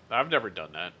 Yeah. I've never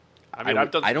done that. I mean,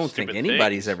 I've done. I some don't think stupid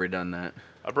anybody's things. ever done that.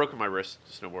 I've broken my wrist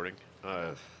snowboarding.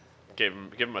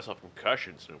 Giving myself a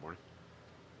concussion snowboarding.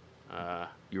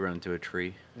 You run into a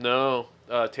tree. No,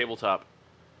 tabletop.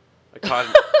 I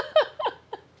caught.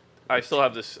 I still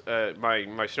have this. My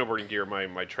snowboarding gear,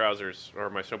 my trousers or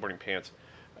my snowboarding pants,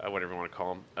 whatever you want to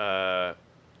call them.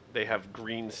 They have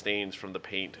green stains from the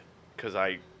paint because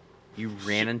I. You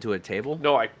ran into a table?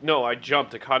 No, I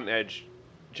jumped a cotton edge,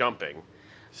 jumping.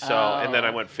 So and then I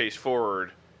went face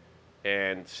forward,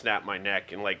 and snapped my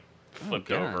neck and like flipped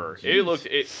God, over.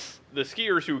 jeez. The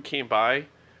skiers who came by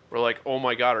were like, "Oh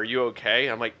my God, are you okay?"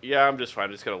 I'm like, "Yeah, I'm just fine.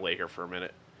 I'm just gonna lay here for a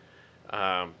minute."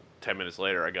 10 minutes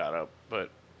later, I got up, but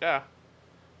yeah,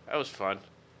 that was fun.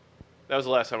 That was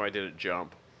the last time I did a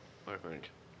jump, I think.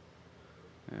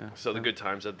 Yeah. So the good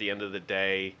times at the end of the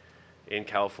day in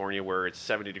California, where it's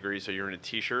 70 degrees, so you're in a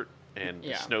t-shirt and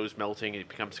Yeah. the snow's melting, it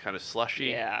becomes kind of slushy.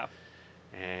 Yeah.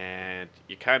 And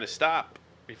you kind of stop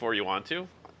before you want to,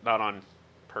 not on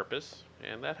purpose,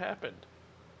 and that happened.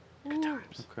 Good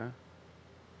times. Okay.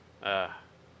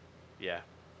 Yeah.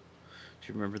 Do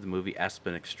you remember the movie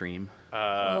Aspen Extreme?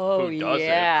 Oh, Who does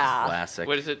yeah. Classic.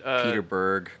 What is it? Peter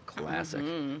Berg. Classic.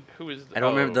 it? Who is? I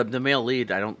don't remember the male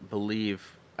lead. I don't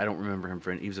remember him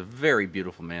for. He was a very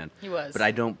beautiful man. He was. But I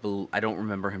don't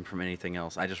remember him from anything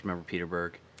else. I just remember Peter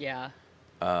Berg. Yeah.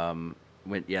 They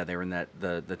were in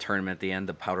the tournament at the end,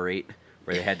 the Powder 8,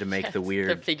 where they had to make the weird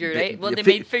The figure eight. Well, the they fi-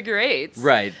 made figure eights.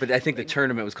 Right, but I think the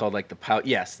tournament was called like the Powder.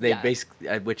 Yes, they Yeah.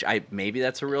 basically, which maybe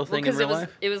that's a real thing in Because real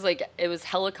life. it was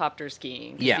helicopter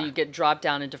skiing. Yeah. So you get dropped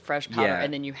down into fresh powder, Yeah,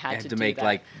 and then you had to do make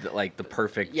that. like the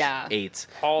perfect Yeah. eights.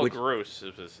 Paul which- Gross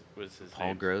was his Paul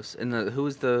name. Gross. And who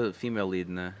was the female lead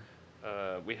in the?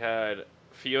 We had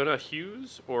Fiona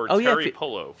Hughes or Oh, yeah, Terry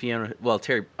Polo. Fiona. Well,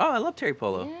 Terry. Oh, I love Terry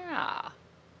Polo. Yeah.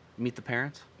 Meet the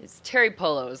Parents. It's Terry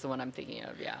Polo is the one I'm thinking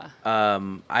of. Yeah.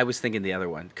 I was thinking the other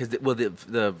one because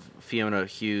the Fiona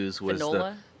Hughes was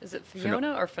Finola. Is it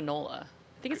Fiona or Finola?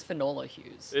 I think it's Finola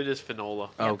Hughes. It is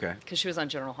Finola. Oh, okay. Because she was on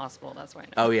General Hospital. That's why I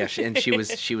know. Oh yeah, and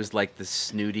she was like the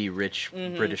snooty rich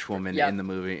British woman Yep. in the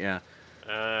movie. Yeah.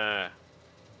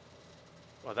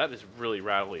 Well, that is really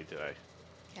rattly today.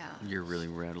 Yeah. You're really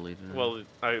rattly today. Well,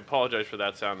 I apologize for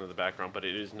that sound in the background, but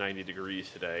it is 90 degrees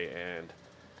today, and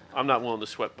I'm not willing to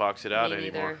sweat box it out Me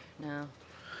anymore. neither. No.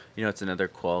 you know, it's another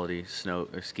quality snow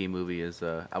or ski movie is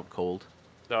Out Cold.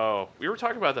 Oh, we were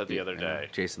talking about that the other Yeah, day.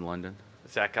 Jason London.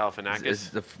 Zach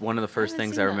Galifianakis. It's one of the first haven't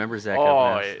things seen I that. remember Zach Oh,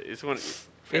 Galifianakis. it's one.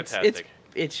 Fantastic.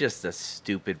 It's just a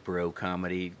stupid bro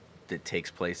comedy that takes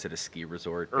place at a ski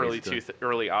resort. early basically.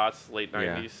 early aughts, late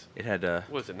Yeah. 90s. It had What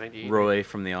was it, 98? Roy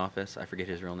from The Office. I forget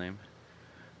his real name.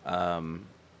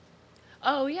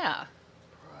 Oh yeah.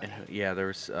 And, yeah, there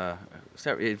was.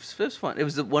 It was fun. It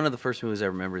was one of the first movies I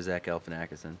remember Zach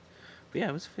Galifianakis in. But yeah,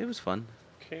 it was fun.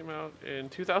 Came out in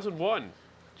 2001.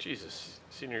 Jesus,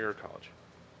 senior year of college.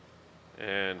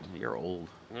 And You're old.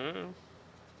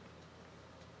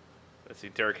 let's see,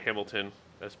 Derek Hamilton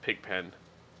as Pigpen.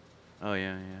 Oh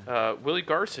yeah, yeah. Willie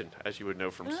Garson, as you would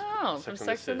know from From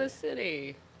Sex and the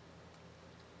City.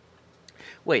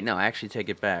 Wait, no, I actually take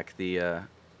it back. The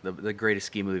greatest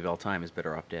ski movie of all time is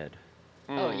Better Off Dead.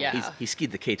 Oh yeah. He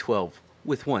skied the K-12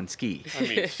 with one ski. I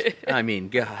mean, I mean,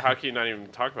 God. how can you not even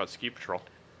talk about Ski Patrol?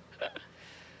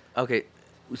 Okay,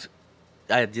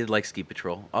 I did like Ski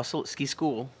Patrol. Also, Ski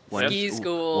School. Ski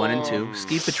School. 1 and 2.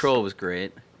 Ski Patrol was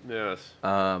great. Yes.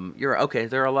 You're okay.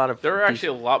 There are a lot of. There are actually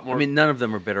a lot more. I mean, none of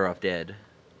them are Better Off Dead.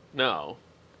 no.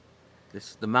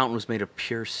 The mountain was made of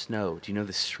pure snow. Do you know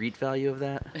the street value of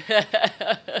that?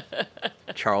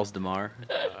 Charles DeMar,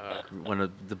 one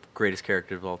of the greatest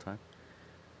characters of all time.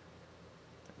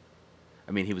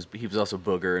 I mean, he was also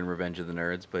Booger in Revenge of the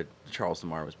Nerds, but Charles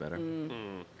DeMar was better.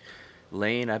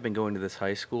 Lane, I've been going to this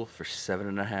high school for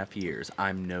 7.5 years.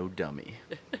 I'm no dummy.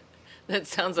 That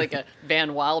sounds like a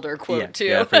Van Wilder quote too.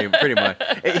 Yeah, pretty much.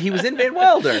 He was in Van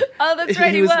Wilder. Oh, that's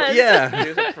right, he was. Yeah. He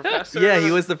was a professor. Yeah,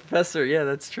 he was the professor. Yeah,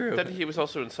 that's true. Then he was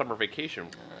also in Summer Vacation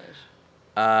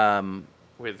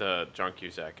with John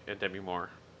Cusack and Demi Moore.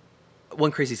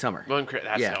 One Crazy Summer.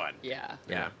 That's Yeah. the one. Yeah.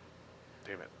 Yeah.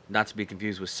 Damn it. Not to be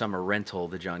confused with Summer Rental,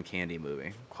 the John Candy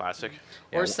movie. Classic.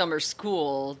 Or Yeah. Summer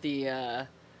School, the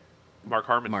Mark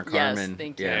Harmon. Mark Yes, Harmon.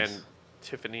 thank you. Yes. And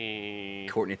Tiffany.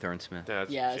 Courtney Thorne-Smith.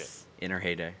 That's yes. In her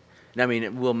heyday. I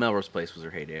mean, Will Melrose Place was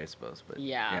her heyday, I suppose. But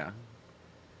Yeah.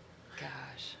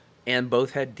 Gosh. And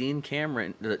both had Dean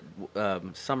Cameron.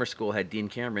 Summer School had Dean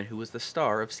Cameron, who was the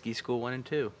star of Ski School 1 and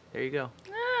 2. There you go.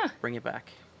 Bring it back.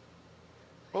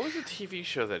 What was the TV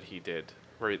show that he did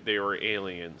where they were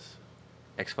aliens?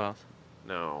 X-Files.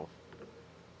 No.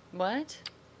 What?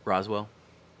 Roswell.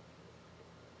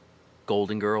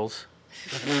 Golden Girls.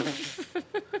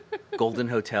 Golden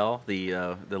Hotel,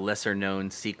 the lesser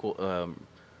known sequel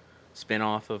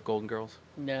spin-off of Golden Girls.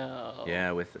 No.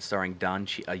 Yeah, with starring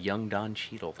a young Don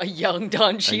Cheadle. A young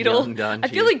Don Cheadle. young Don I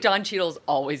feel Cheadle. like Don Cheadle's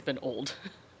always been old.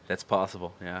 That's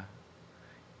possible. Yeah.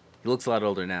 He looks a lot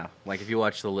older now. Like if you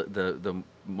watch the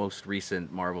most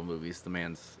recent Marvel movies, the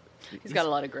man's He's got a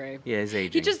lot of gray. Yeah, he's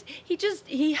aging.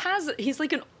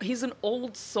 He's an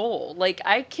old soul. Like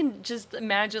I can just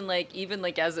imagine, like even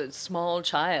like as a small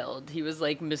child, he was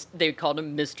like they called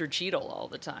him Mr. Cheadle all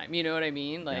the time. You know what I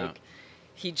mean? Like Yeah.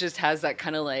 he just has that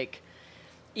kind of like,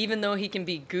 even though he can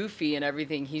be goofy and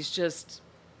everything, he's just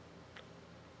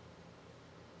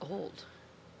old.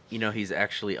 You know, he's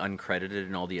actually uncredited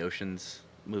in all the Ocean's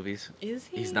movies. Is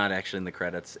he? He's not actually in the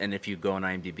credits, and if you go on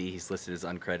IMDb, he's listed as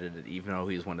uncredited, even though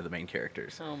he's one of the main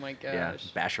characters. Oh my gosh. Yeah,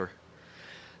 Basher.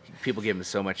 People give him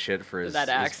so much shit for his That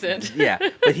accent. yeah,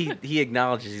 but he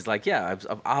acknowledges, he's like, yeah,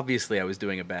 obviously I was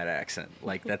doing a bad accent.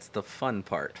 Like that's the fun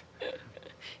part.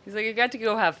 He's like, I got to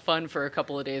go have fun for a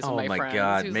couple of days with Oh my my friends.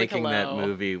 god, He was making like, that "Hello."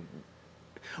 movie.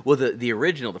 Well, the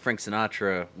original, the Frank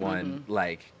Sinatra one,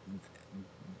 like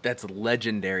that's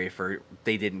legendary for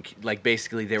they didn't like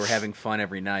basically they were having fun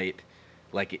every night,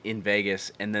 like in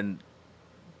Vegas, and then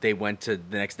they went to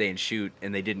the next day and shoot,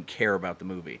 and they didn't care about the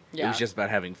movie. It Yeah. was just about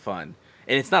having fun,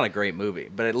 and it's not a great movie,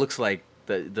 but it looks like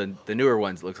the newer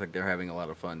ones. It looks like they're having a lot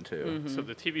of fun too. So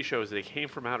the TV shows, they came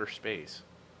from outer space.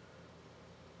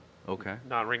 Okay.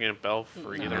 Not ringing a bell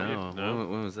for either of No, you. No.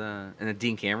 when was that? And then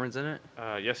Dean Cameron's in it.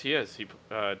 Yes, he is.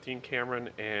 Dean Cameron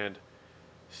and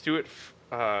Stuart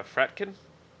Fratkin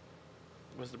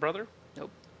was the brother.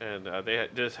 Nope. And they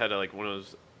just had like one of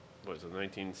those, what was it,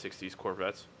 1960s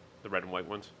Corvettes, the red and white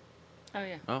ones. Oh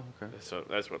yeah. Oh, okay. So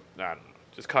that's what, I don't know.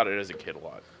 Just caught it as a kid a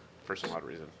lot, for some odd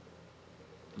reason.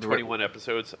 The 21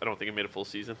 episodes. I don't think it made a full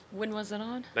season. When was it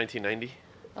on? 1990.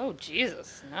 Oh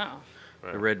Jesus, no.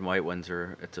 The red and white ones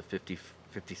it's a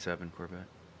 57 Corvette.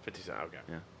 57, okay.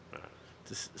 Yeah. Uh,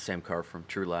 It's the same car from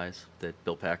True Lies that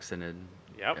Bill Paxton and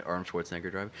Yep. Arnold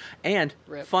Schwarzenegger drive. And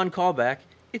Rip. fun callback,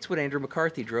 it's what Andrew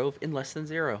McCarthy drove in Less Than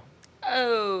Zero.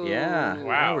 Oh. Yeah.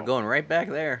 Wow. We're going right back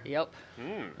there. Yep.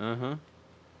 Uh-huh.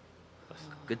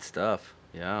 Good stuff.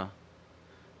 Yeah.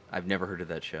 I've never heard of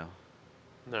that show.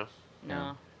 no.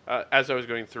 No. As I was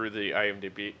going through the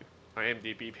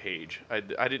IMDb page, I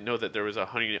didn't know that there was a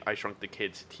Honey, I Shrunk the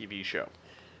Kids TV show.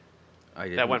 I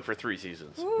didn't. That went for 3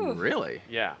 seasons. Ooh. Really?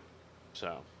 Yeah.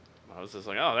 So I was just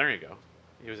like, oh, there you go.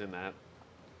 He was in that.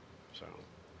 So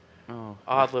Oh,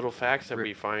 odd little facts that Rip.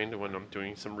 we find when I'm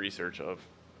doing some research of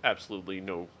absolutely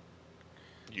no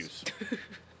use.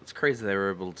 it's crazy they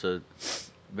were able to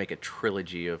make a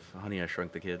trilogy of Honey, I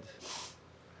Shrunk the Kids.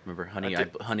 Remember, Honey,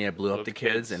 I Blew Up the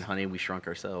Kids, and Honey, We Shrunk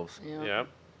Ourselves. Yeah.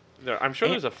 I'm sure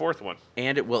there's a fourth one.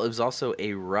 And it was also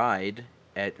a ride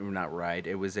not ride.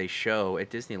 It was a show at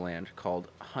Disneyland called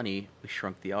Honey, We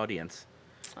Shrunk the Audience.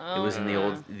 Oh, It was in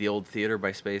yeah. the old theater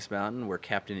by Space Mountain where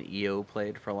Captain EO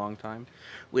played for a long time.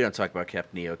 We don't talk about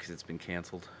Captain EO because it's been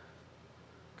canceled.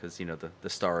 Because the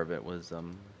star of it was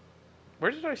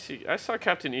Where did I see? I saw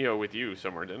Captain EO with you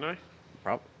somewhere, didn't I?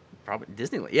 probably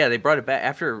Disneyland. Yeah, they brought it back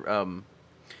after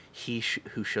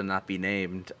who shall not be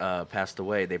named passed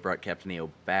away. They brought Captain EO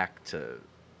back to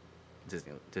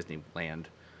Disneyland.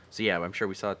 So yeah, I'm sure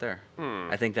we saw it there.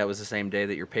 I think that was the same day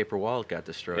that your paper wallet got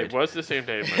destroyed. It was the same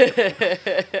day.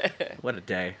 What a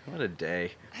day! What a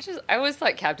day! I always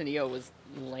thought Captain EO was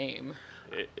lame.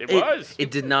 It was.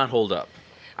 It did not hold up.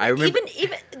 I remember.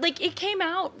 Even like it came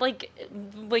out like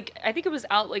I think it was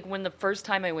out like when the first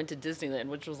time I went to Disneyland,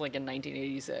 which was like in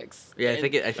 1986. Yeah, I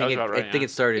think right, it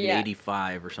started Yeah. in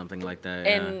 '85 or something like that.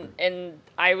 And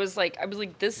I was like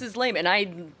this is lame, and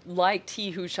I liked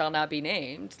He Who Shall Not Be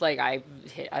Named. Like I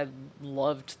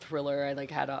loved Thriller. I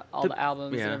like had all the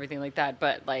albums yeah. and everything like that.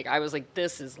 But like I was like,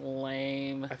 this is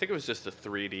lame. I think it was just the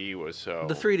 3D was so.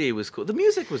 The 3D was cool. The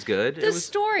music was good. The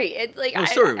story, the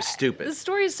story was stupid. The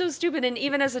story is so stupid, and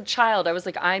even as a child, I was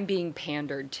like, I'm being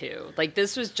pandered to. Like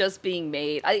this was just being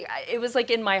made. It was like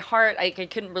in my heart, I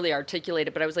couldn't really articulate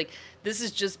it, but I was like, this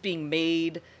is just being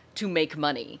made to make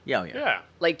money. Yeah. Yeah.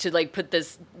 Like to like put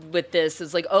this with this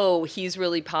is like, oh, he's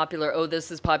really popular. Oh,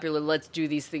 this is popular. Let's do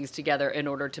these things together in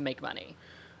order to make money,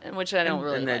 and which I don't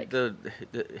really like.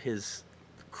 His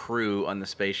crew on the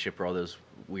spaceship were all those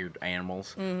weird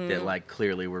animals Mm-hmm. that like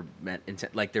clearly were meant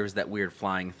like there was that weird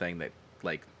flying thing that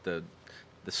like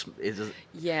it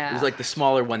Yeah. was like the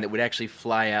smaller one that would actually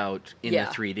fly out in Yeah.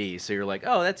 the 3D. So you're like,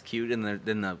 oh, that's cute. And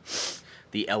then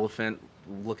the elephant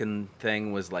looking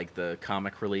thing was like the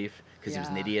comic relief because he was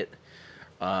an Yeah. idiot.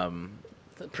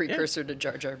 The precursor to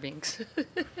Jar Jar Binks.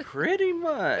 Pretty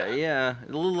much, yeah. A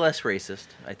little less racist,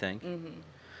 I think. Mm-hmm.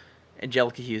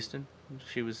 Angelica Houston,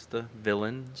 she was the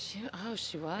villain, she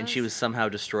was. and she was somehow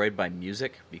destroyed by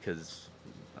music because.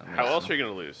 How else are you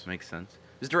gonna lose? Makes sense.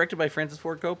 It was directed by Francis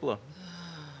Ford Coppola.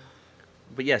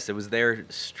 But yes, it was there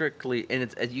strictly, and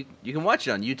it's you can watch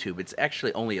it on YouTube. It's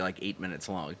actually only like 8 minutes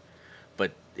long,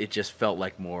 but it just felt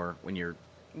like more when you're.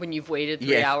 When you've waited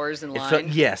 3 hours in line.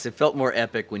 It felt more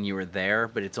epic when you were there,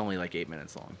 but it's only like 8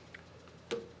 minutes long.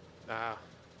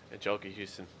 Angelica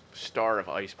Houston, star of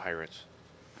Ice Pirates.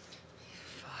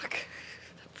 Fuck.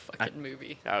 That fucking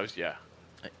movie.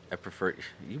 I prefer.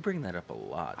 You bring that up a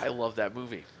lot. I love that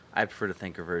movie. I prefer to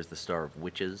think of her as the star of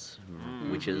Witches.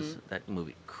 Mm-hmm. Witches. That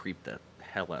movie creeped the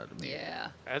hell out of me. Yeah.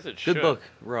 As it should. Good book.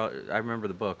 I remember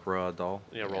the book, Raw Doll.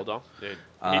 Yeah, Roald Dahl.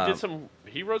 Um,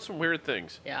 He wrote some weird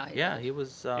things. Yeah. Yeah, he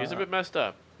was. He was a bit messed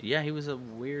up. Yeah, he was a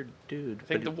weird dude. I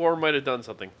think but the war might have done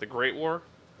something. The Great War,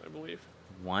 I believe.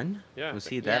 one? Yeah. Was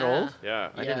he that Yeah. old? Yeah.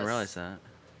 I didn't Yes. realize that.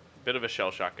 Bit of a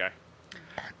shell shock guy.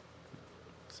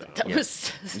 So. That Yeah.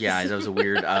 was. Yeah, that was a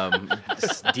weird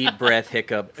deep breath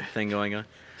hiccup thing going on.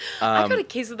 I got a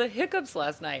case of the hiccups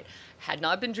last night. Had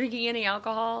not been drinking any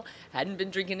alcohol, hadn't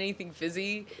been drinking anything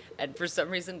fizzy, and for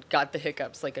some reason got the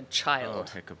hiccups like a child.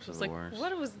 Oh, hiccups I are was the like, worst.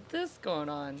 what was this going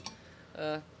on?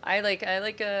 I like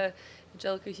Angelica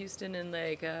Houston in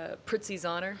like Pritzi's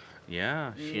Honor.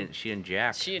 Yeah, she and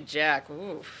Jack. She and Jack,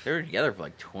 oof. They were together for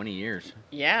like 20 years.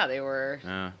 Yeah, they were.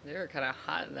 Yeah. They were kind of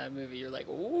hot in that movie. You're like,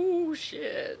 ooh,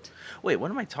 shit. Wait, what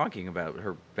am I talking about?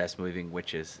 Her best movie,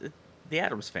 Witches. The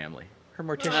Addams Family. Her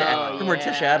Morticia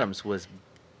yeah. Addams was,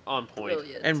 On point.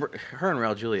 Brilliant. and her and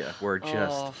Raul Julia were just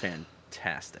Oh.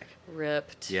 fantastic.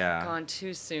 Ripped. Yeah. Gone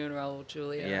too soon, Raul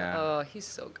Julia. Yeah. Oh, he's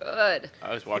so good.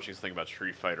 I was watching something about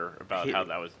Street Fighter about how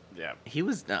that was. Yeah. He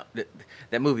was no,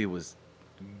 that movie was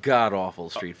god awful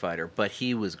Street Fighter, but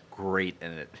he was great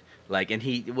in it. Like, and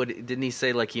didn't he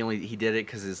say like he did it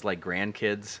because his like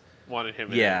grandkids. Wanted him.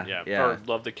 Yeah, In, yeah. yeah. Or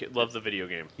loved the video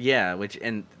game. Yeah,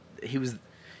 and he was.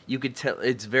 You could tell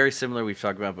it's very similar. We've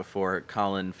talked about before.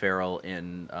 Colin Farrell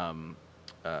in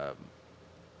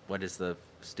what is the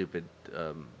stupid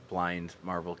blind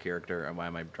Marvel character? And why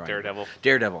am I drawing? Daredevil.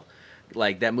 Daredevil,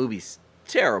 like that movie's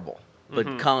terrible. But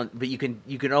but you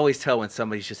can always tell when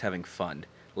somebody's just having fun.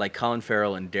 Like Colin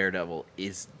Farrell in Daredevil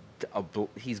is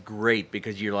he's great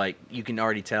because you're like you can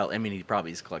already tell. I mean, he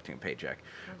probably is collecting a paycheck,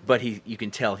 but you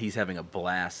can tell he's having a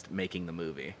blast making the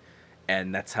movie.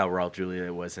 And that's how Raul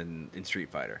Julia was in Street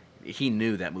Fighter. He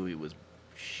knew that movie was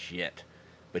shit,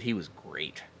 but he was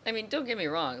great. I mean, don't get me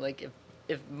wrong. Like,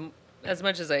 if as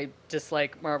much as I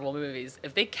dislike Marvel movies,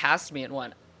 if they cast me in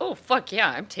one, oh fuck yeah,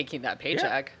 I'm taking that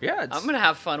paycheck. Yeah, I'm gonna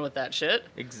have fun with that shit.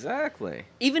 Exactly.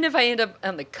 Even if I end up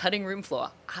on the cutting room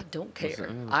floor, I don't care.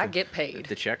 Listen, I get paid.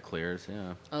 The check clears,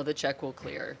 yeah. Oh, the check will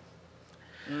clear.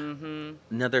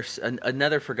 Another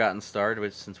forgotten star,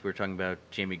 which since we were talking about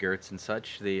Jamie Gertz and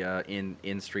such, the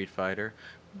in Street Fighter,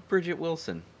 Bridget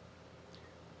Wilson.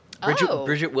 Oh.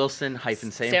 Bridget Wilson hyphen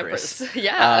Sampras.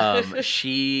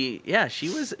 Sampras, yeah. She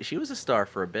was a star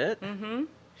for a bit. Mm-hmm.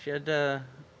 She had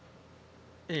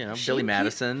Billy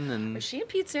Madison and Is she and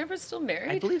Pete Sampras still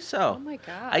married? I believe so. Oh my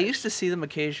god. I used to see them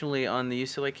occasionally on the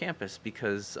UCLA campus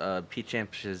because Pete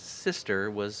Sampras'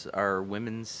 sister was our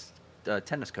women's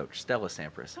tennis coach, Stella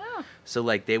Sampras. Oh. So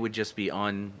like they would just be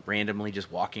on randomly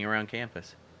just walking around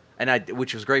campus,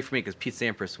 which was great for me because Pete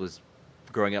Sampras was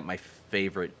growing up my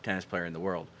favorite tennis player in the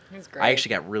world. He's great. I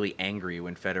actually got really angry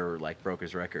when Federer broke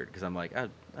his record because I'm like,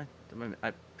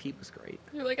 Pete was great.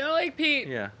 You're like, I like Pete.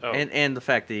 Yeah, Oh. and the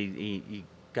fact that he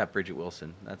got Bridget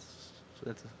Wilson, that's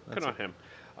Good on him.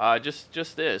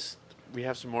 Just this. We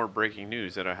have some more breaking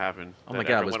news that are happening. Oh my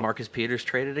God, was Marcus Peters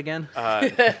traded again?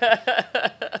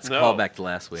 Let's Call back to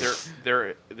last week.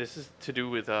 This is to do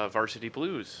with Varsity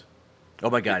Blues. Oh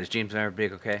my God, is James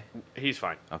Vanderbeek okay? He's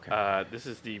fine. Okay. This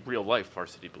is the real life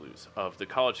Varsity Blues of the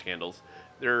college scandals.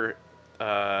 There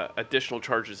additional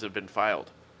charges have been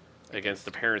filed against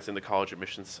the parents in the college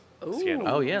admissions scandal.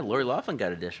 Oh yeah, Lori Loughlin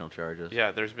got additional charges.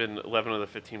 Yeah, there's been 11 of the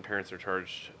 15 parents are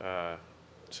charged.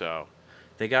 So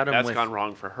They got him that's with. gone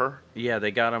wrong for her. Yeah,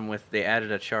 they got him with. They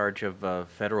added a charge of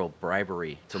federal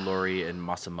bribery to Lori and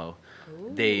Massimo.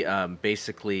 They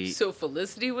basically. So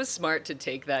Felicity was smart to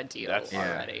take that deal That's- Yeah.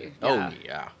 already. Oh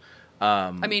yeah.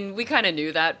 I mean, we kind of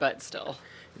knew that, but still.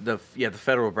 The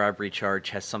federal bribery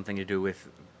charge has something to do with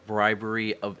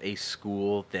bribery of a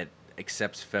school that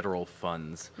accepts federal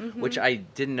funds, which I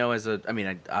didn't know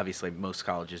obviously most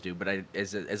colleges do, but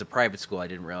as a private school, I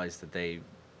didn't realize that they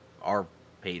are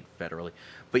paid federally.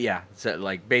 But yeah, so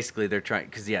like basically they're trying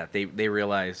because they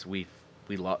realize we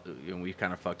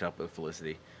kind of fucked up with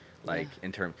Felicity. Like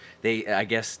in terms, I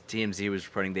guess TMZ was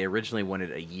reporting they originally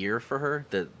wanted a year for her,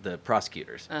 the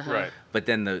prosecutors, Right. but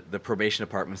then the probation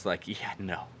department's like, yeah,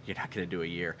 no, you're not going to do a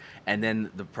year, and then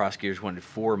the prosecutors wanted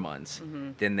 4 months.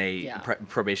 Then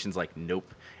probation's like,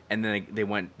 nope, and then they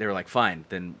were like, fine,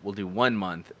 then we'll do 1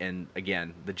 month, and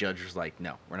again the judge was like,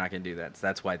 no, we're not going to do that. So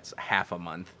that's why it's half a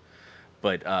month,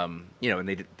 but and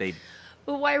they.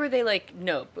 But why were they like,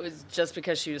 nope? It was just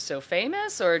because she was so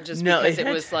famous, or just No, because it it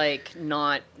had- was like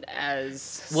not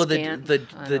as Well, scant? the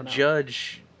I don't know.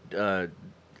 judge,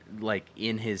 like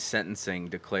in his sentencing,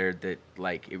 declared that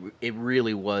like it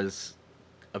really was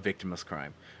a victimless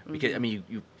crime because I mean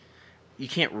you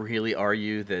can't really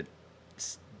argue that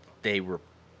they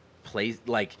replaced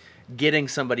like getting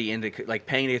somebody into like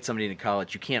paying to get somebody into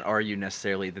college. You can't argue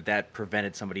necessarily that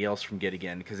prevented somebody else from getting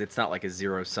in because it's not like a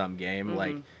zero-sum game.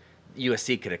 Like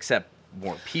USC could accept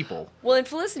more people. Well, in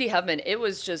Felicity Huffman, it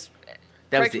was just.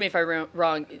 Correct me if I'm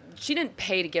wrong. She didn't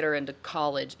pay to get her into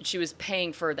college. She was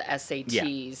paying for the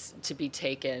SATs to be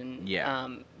taken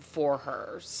for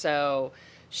her. So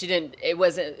she didn't. It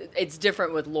wasn't. It's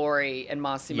different with Lori and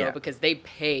Massimo because they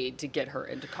paid to get her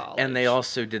into college. And they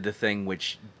also did the thing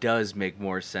which does make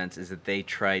more sense is that they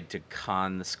tried to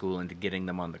con the school into getting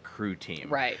them on the crew team.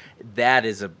 Right. That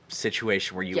is a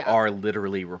situation where you are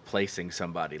literally replacing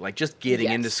somebody. Like just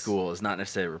getting into school is not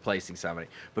necessarily replacing somebody,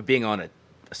 but being on a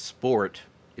sport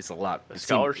is a lot. A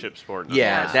scholarship sport.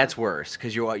 Yeah, Yeah. that's worse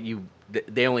because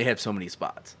they only have so many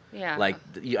spots. Yeah. Like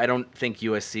I don't think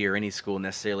USC or any school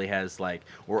necessarily has like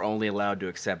we're only allowed to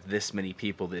accept this many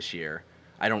people this year.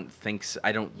 I don't think so.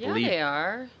 I don't believe they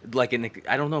are. like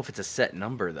I don't know if it's a set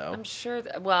number though. I'm sure.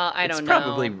 Well, I It's don't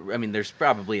probably, know. I mean, there's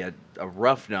probably a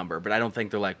rough number, but I don't think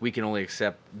they're like, we can only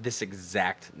accept this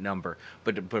exact number.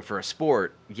 But for a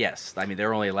sport, yes. I mean,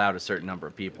 they're only allowed a certain number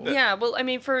of people. Yeah, well, I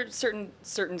mean, for certain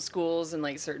schools and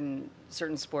like certain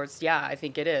sports, yeah, I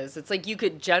think it is. It's like you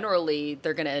could generally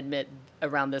they're going to admit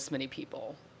around this many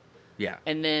people, Yeah.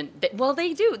 and then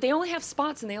they do. They only have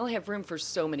spots and they only have room for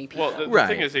so many people. Well, the Right.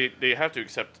 thing is, they have to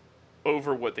accept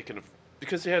over what they can,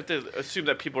 because they have to assume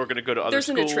that people are going to go to other There's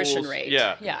schools. an attrition rate.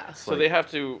 Yeah. Yeah. So they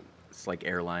have to. It's like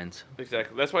airlines.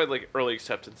 Exactly. That's why like early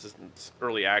acceptance and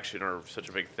early action are such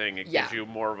a big thing. It gives you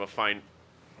more of a finite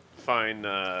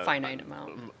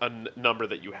amount. number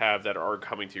that you have that are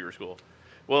coming to your school.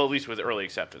 Well, at least with early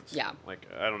acceptance. Yeah. Like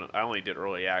I don't know. I only did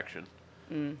early action.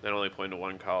 Then only applied to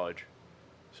one college.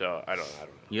 So I don't know.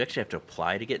 You actually have to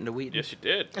apply to get into Wheaton? Yes, you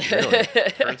did. Really?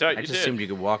 Turns out I you just did. assumed you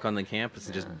could walk on the campus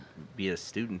and just be a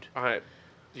student.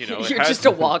 You know, You're just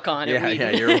a walk-on. Yeah,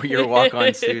 you're a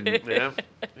walk-on student. Yeah,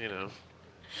 you know.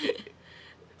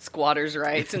 Squatters'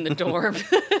 rights in the dorm.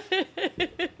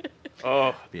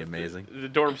 Oh, Be amazing. the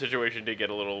dorm situation did get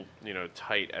a little,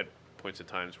 tight at points at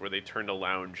times where they turned a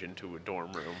lounge into a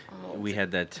dorm room. We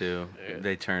had that too. Yeah.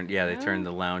 They turned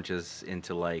the lounges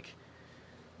into like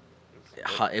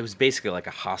it was basically like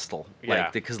a hostel. Yeah.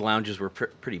 Like because lounges were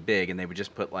pretty big, and they would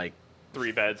just put like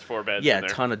 3 beds, 4 beds. yeah, in a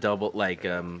there. ton of double like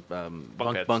beds.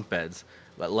 bunk beds.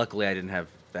 But luckily, I didn't have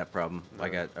that problem.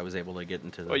 No. I was able to get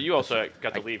into the. Well, you also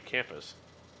got to leave campus,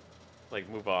 like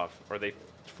move off, or they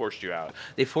forced you out.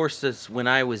 They forced us when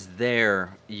I was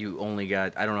there. You only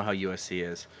got I don't know how USC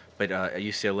is, but at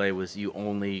UCLA was you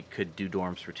only could do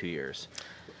dorms for 2 years.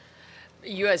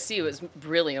 USC was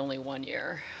really only 1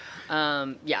 year.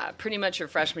 Yeah, pretty much your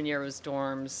freshman year was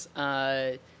dorms.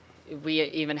 We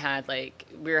even had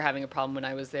we were having a problem when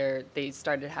I was there. They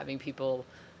started having people.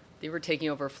 They were taking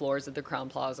over floors at the Crown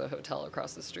Plaza Hotel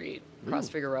across the street, across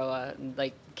Figueroa,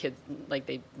 and kids,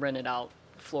 they rented out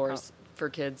floors for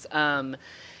kids. And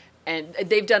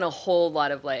they've done a whole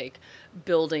lot of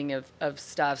building of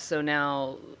stuff. So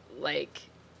now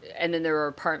and then there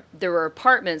were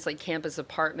apartments, like campus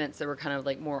apartments that were kind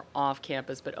of more off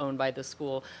campus but owned by the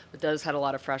school. But those had a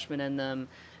lot of freshmen in them,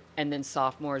 and then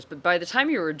sophomores. But by the time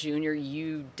you were a junior,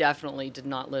 you definitely did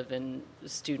not live in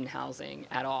student housing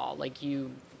at all.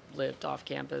 You lived off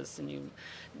campus, and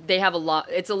they have a lot.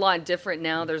 It's a lot different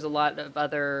now. There's a lot of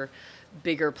other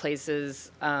bigger places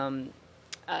that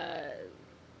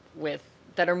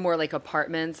are more like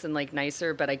apartments and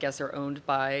nicer, but I guess are owned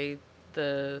by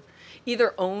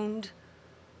either owned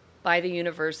by the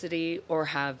university or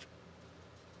have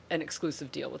an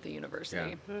exclusive deal with the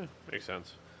university. Yeah. Makes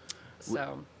sense.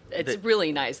 So it's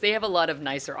really nice. They have a lot of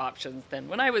nicer options than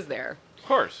when I was there. Of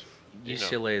course.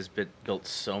 UCLA has built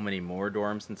so many more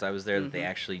dorms since I was there that they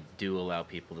actually do allow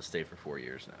people to stay for 4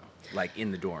 years now,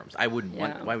 in the dorms. I wouldn't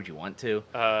want. Why would you want to?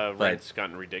 Rent's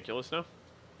gotten ridiculous now.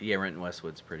 Yeah, rent in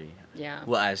Westwood's pretty. Yeah.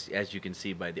 Well, as you can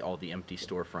see by all the empty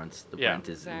storefronts, the rent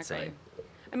is insane.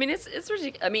 I mean, it's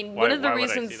ridiculous. I mean, Why one of the would I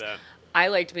see reasons that? I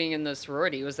liked being in the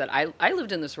sorority was that I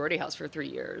lived in the sorority house for 3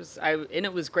 years. And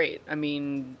it was great. I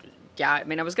mean, yeah. I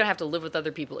mean, I was gonna have to live with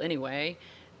other people anyway,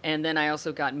 and then I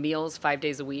also got meals 5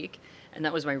 days a week, and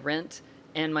that was my rent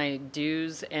and my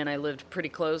dues. And I lived pretty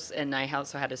close, and I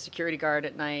also had a security guard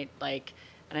at night.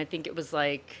 And I think it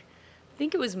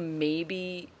was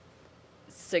maybe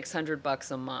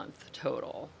 $600 a month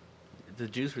total. The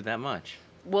dues were that much.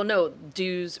 Well, no,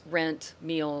 dues, rent,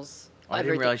 meals, Oh, I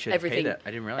didn't realize you had to pay everything. that.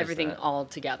 I didn't realize everything that. all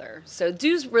together. So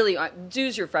dues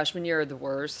your freshman year are the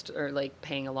worst, or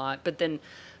paying a lot. But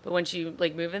once you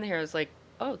move in here, it's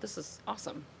oh, this is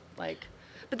awesome.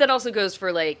 But that also goes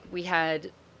for we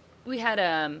had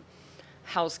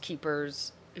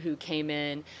housekeepers who came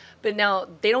in, but now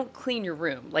they don't clean your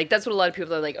room. That's what a lot of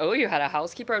people are like, oh, you had a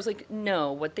housekeeper? I was like,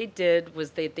 no, what they did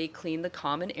was they cleaned the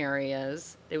common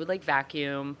areas. They would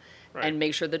vacuum and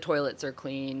make sure the toilets are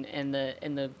clean and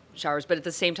the showers. But at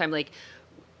the same time,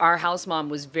 our house mom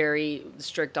was very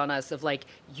strict on us of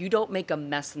you don't make a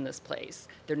mess in this place.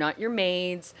 They're not your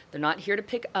maids. They're not here to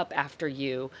pick up after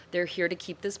you. They're here to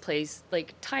keep this place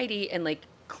tidy and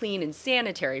clean and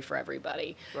sanitary for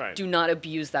everybody. Right. Do not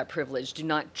abuse that privilege. Do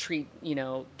not treat,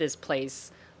 this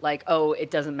place oh,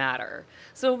 it doesn't matter.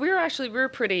 So we're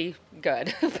pretty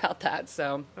good about that.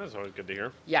 So That's always good to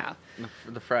hear. yeah.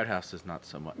 The frat house is not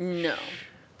so much. No.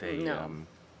 They No.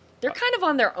 They're kind of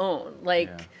on their own.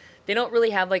 They don't really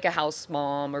have a house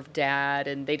mom or dad,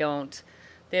 and they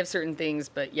have certain things,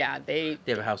 but yeah, they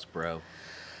have a house bro.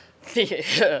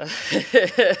 yeah.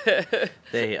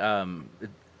 They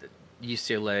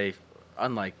UCLA,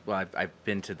 unlike I've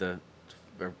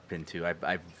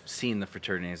seen the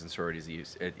fraternities and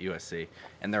sororities at USC,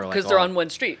 and they're because they're on one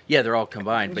street. Yeah, they're all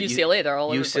combined. But UCLA, they're all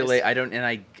over the UCLA. place. I don't,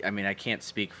 and I mean, I can't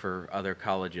speak for other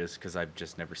colleges because I've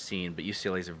just never seen. But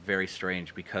UCLA's are very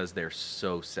strange because they're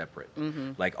so separate.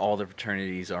 Mm-hmm. All the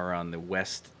fraternities are on the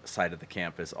west side of the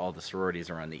campus, all the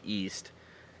sororities are on the east,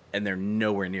 and they're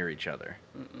nowhere near each other.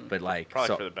 Mm-mm. But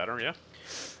Probably for the better, yeah.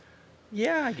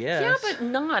 Yeah, I guess. Yeah, but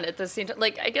not at the same time.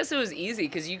 I guess it was easy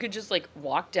because you could just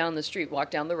walk down the street,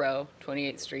 walk down the row,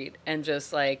 28th Street, and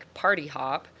just party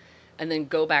hop, and then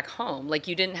go back home.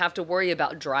 You didn't have to worry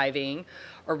about driving,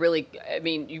 or really. I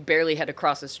mean, you barely had to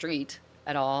cross the street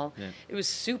at all. Yeah. It was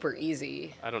super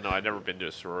easy. I don't know. I've never been to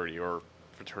a sorority or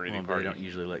fraternity Well, party. they don't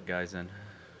usually let guys in.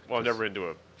 Well, I've never been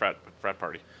to a frat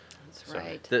party. That's So-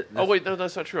 right. Oh wait, no,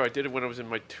 that's not true. I did it when I was in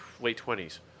my late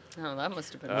 20s. Oh, that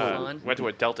must have been fun. Went to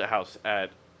a Delta house at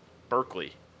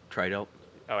Berkeley. Tridelt.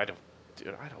 Oh, I don't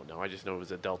know. I just know it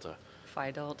was a Delta.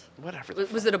 Phi Delt. Whatever.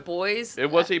 Was it a boys? It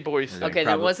was a boys' thing. Okay,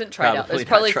 then it wasn't Tri Delt.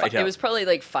 It was probably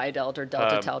like Phi Delt or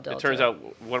Delta Tau Delta. It turns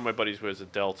out one of my buddies was a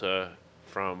Delta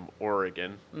from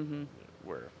Oregon,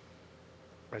 where,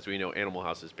 as we know, Animal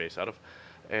House is based out of,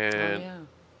 and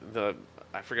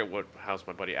I forget what house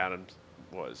my buddy Adam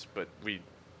was, but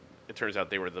it turns out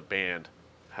they were the band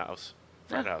house,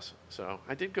 frat house. So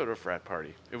I did go to a frat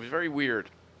party. It was very weird.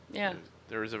 Yeah.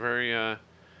 There was a very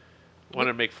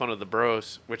wanted to make fun of the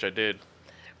bros, which I did.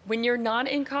 When you're not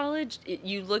in college,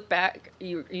 you look back,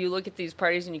 you look at these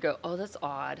parties and you go, oh, that's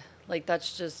odd. Like,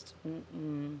 that's just...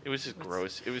 It was just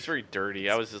gross. It was very dirty.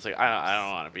 I was just like, I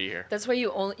don't want to be here. That's why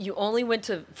you only went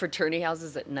to fraternity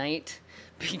houses at night,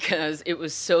 because it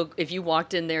was so... If you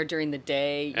walked in there during the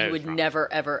day, you would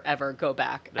never, ever, ever go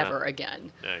back ever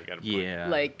again. Yeah, you gotta Yeah.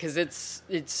 Like, because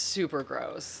it's super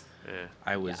gross. Yeah.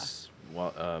 I was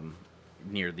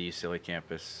near the UCLA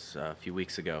campus a few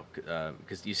weeks ago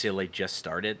because UCLA just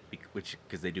started,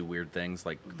 because they do weird things.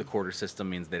 Like the quarter system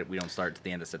means that we don't start to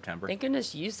the end of September. Thank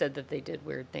goodness you said that they did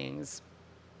weird things.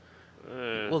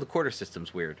 Well, the quarter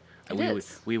system's weird. It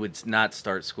We would not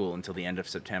start school until the end of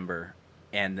September,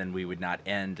 and then we would not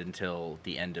end until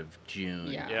the end of June.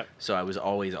 Yeah. Yep. So I was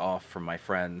always off from my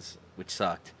friends, which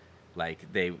sucked.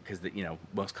 Like because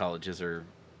most colleges are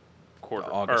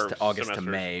August to semesters.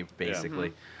 May,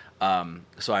 basically. Mm-hmm.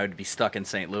 So I would be stuck in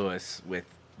St. Louis with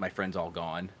my friends all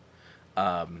gone.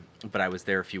 But I was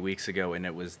there a few weeks ago, and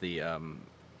it was the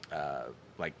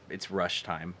it's rush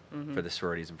time for the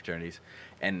sororities and fraternities.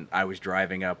 And I was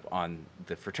driving up on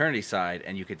the fraternity side,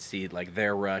 and you could see like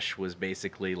their rush was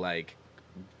basically like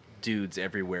dudes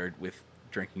everywhere with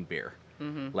drinking beer.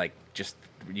 Like just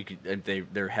you could they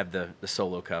have the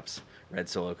solo cups, red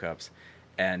solo cups,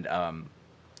 and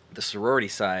the sorority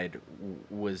side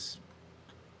was,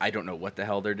 I don't know what the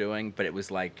hell they're doing, but it was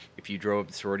like if you drove up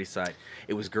the sorority side,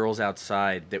 it was girls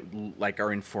outside that like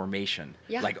are in formation.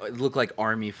 Yeah. Like it looked like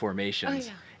army formations. Oh,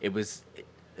 yeah. It was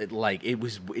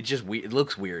it just it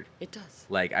looks weird. It does.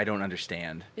 Like I don't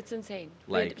understand. It's insane.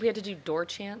 Like- we had to do door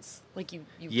chants. Like you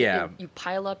Yeah. you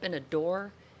pile up in a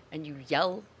door and you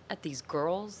yell at these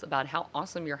girls about how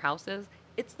awesome your house is.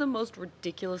 It's the most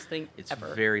ridiculous thing It's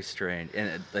ever. very strange,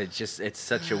 and it's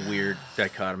such a weird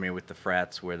dichotomy with the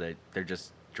frats where they're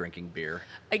just drinking beer.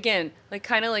 Again, like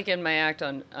kind of like in my act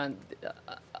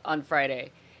on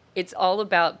Friday, it's all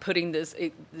about putting this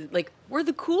like we're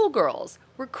the cool girls.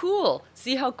 We're cool.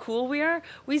 See how cool we are?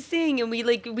 We sing and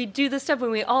we do this stuff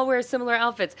when we all wear similar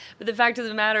outfits. But the fact of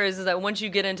the matter is that once you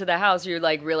get into the house, you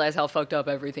like realize how fucked up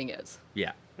everything is.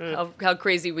 Yeah. How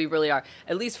crazy we really are.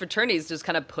 At least fraternities just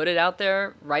kind of put it out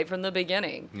there right from the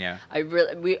beginning. Yeah.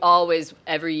 We always,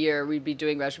 every year we'd be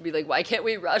doing rush. We'd be like, why can't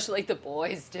we rush like the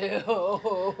boys do?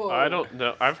 I don't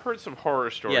know. I've heard some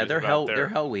horror stories. Yeah, their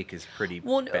Hell Week is pretty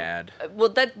bad. Well,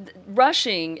 that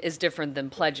rushing is different than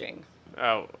pledging.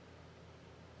 Oh,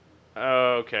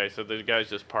 okay. So the guys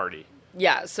just party.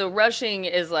 Yeah, so rushing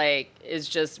is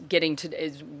just getting to,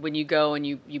 is when you go and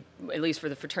you at least for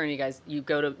the fraternity guys, you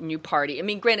go to new party. I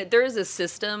mean, granted, there is a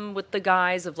system with the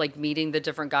guys of like meeting the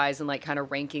different guys and like kind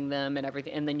of ranking them and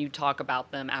everything, and then you talk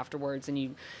about them afterwards and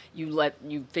you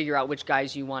figure out which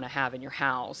guys you want to have in your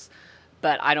house.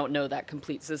 But I don't know that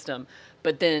complete system.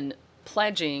 But then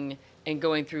pledging and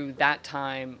going through that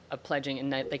time of pledging,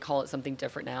 and they call it something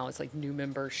different now. It's like new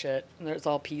member shit, and it's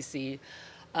all PC.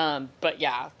 But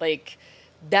yeah, like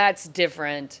that's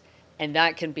different, and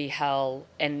that can be hell,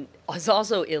 and it's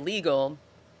also illegal,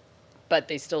 but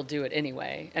they still do it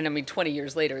anyway. And I mean, 20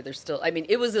 years later, they're still, I mean,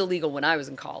 it was illegal when I was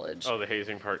in college. Oh, the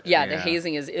hazing part. Yeah, the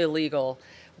hazing is illegal.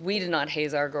 We did not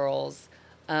haze our girls,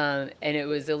 and it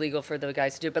was illegal for the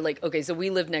guys to do it. But like, okay, so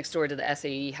we lived next door to the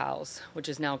SAE house, which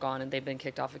is now gone, and they've been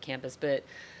kicked off of campus, but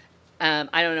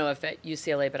I don't know if at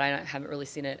UCLA, but I haven't really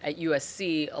seen it. At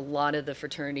USC, a lot of the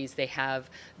fraternities, they have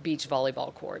beach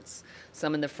volleyball courts.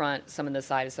 Some in the front, some in the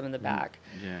side, some in the back.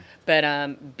 Yeah.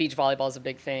 But beach volleyball is a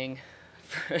big thing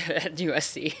at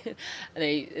USC.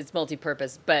 It's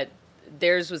multi-purpose. But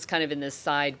theirs was kind of in this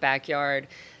side backyard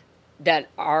that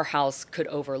our house could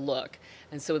overlook.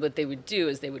 And so what they would do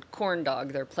is they would corn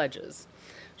dog their pledges,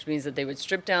 which means that they would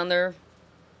strip down their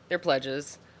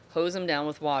pledges, hose them down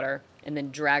with water, and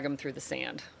then drag them through the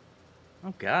sand.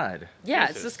 Oh God. Yeah,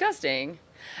 Jesus. It's disgusting.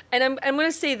 And I'm going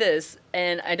to say this,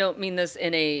 and I don't mean this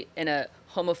in a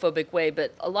homophobic way,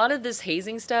 but a lot of this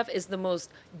hazing stuff is the most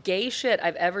gay shit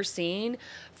I've ever seen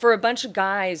for a bunch of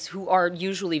guys who are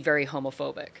usually very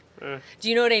homophobic. Do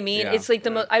you know what I mean? Yeah. It's like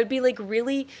I would be like,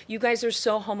 really? You guys are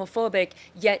so homophobic,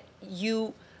 yet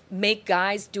you make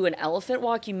guys do an elephant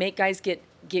walk? You make guys get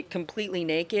completely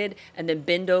naked and then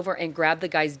bend over and grab the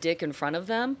guy's dick in front of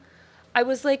them? I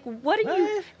was like, what are you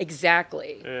What?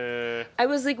 exactly? Uh, I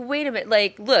was like, wait a minute.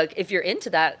 Like, look, if you're into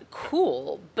that,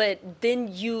 cool. But then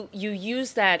you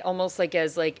use that almost like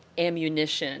as like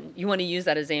ammunition. You want to use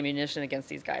that as ammunition against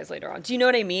these guys later on. Do you know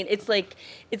what I mean? It's like,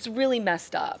 it's really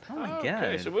messed up. Oh my okay,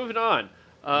 god. so moving on.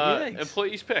 Yikes.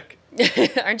 Employees pick.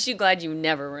 Aren't you glad you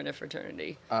never were in a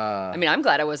fraternity? Uh, I mean, I'm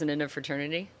glad I wasn't in a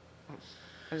fraternity.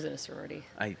 I was in a sorority.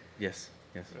 yes.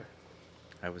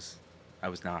 I was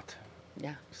not.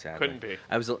 Yeah. Sadly. Couldn't be.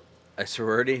 I was a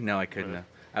sorority. No, I couldn't. Have.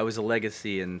 I was a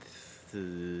legacy in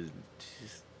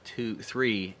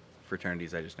three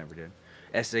fraternities. I just never did.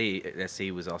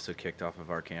 SE was also kicked off of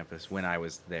our campus when I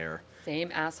was there.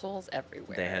 Same assholes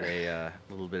everywhere. They had a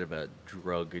little bit of a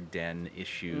drug den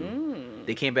issue. Mm.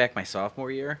 They came back my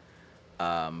sophomore year,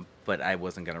 but I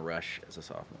wasn't gonna rush as a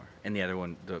sophomore. And the other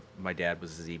one, my dad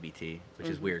was a ZBT, which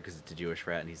is weird because it's a Jewish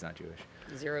frat and he's not Jewish.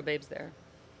 Zero babes there.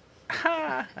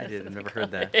 Ha! I did. I've never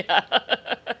heard that.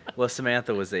 Yeah. Well,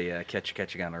 Samantha was a catch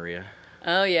gonorrhea.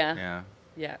 Oh yeah. Yeah.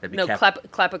 Yeah. That'd be No, Cap-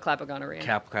 clap gonorrhea.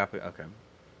 Kappa. Okay.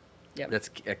 Yep. That's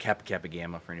a Kappa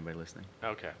Gamma for anybody listening.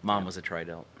 Okay. Mom was a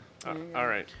Tridelt. All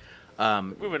right.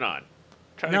 Um, Moving on.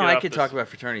 Trying to no, get I off could this- talk about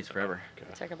fraternities forever. Okay.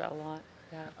 We talk about a lot.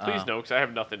 Yeah. Please no, because I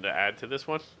have nothing to add to this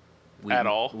one. Wheaton, At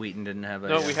all? Wheaton didn't have a.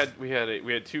 No, we had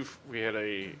two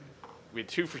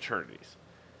fraternities,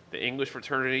 the English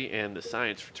fraternity and the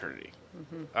science fraternity.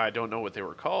 I don't know what they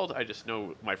were called. I just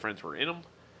know my friends were in them,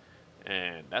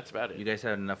 and that's about it. You guys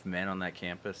had enough men on that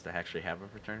campus to actually have a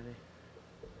fraternity?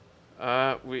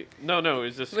 No,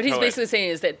 is this What he's co-ed? basically saying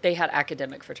is that they had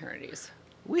academic fraternities.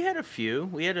 We had a few.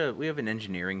 We have an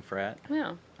engineering frat.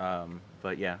 Yeah.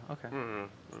 But yeah, okay.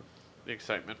 The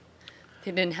excitement.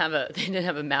 They didn't have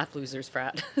a math losers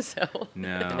frat. So.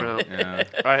 No.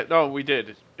 No. No, we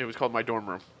did. It was called my dorm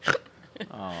room.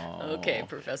 Oh. Okay,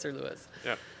 Professor Lewis.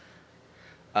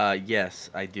 Yeah. Yes,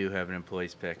 I do have an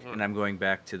employee's pick, and I'm going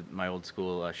back to my old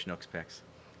school Schnucks picks.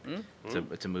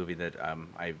 It's a movie that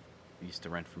I used to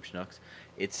rent from Schnucks.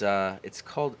 It's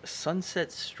called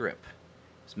Sunset Strip.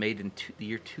 It's made in the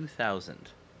year 2000,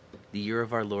 the year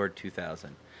of our Lord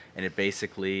 2000, and it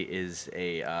basically is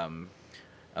a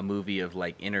movie of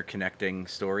like interconnecting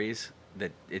stories.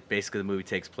 That it basically the movie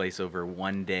takes place over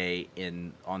one day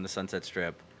on the Sunset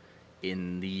Strip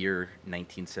in the year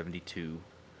 1972.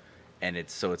 And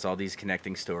it's all these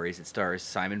connecting stories. It stars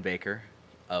Simon Baker,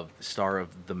 star of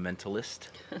The Mentalist.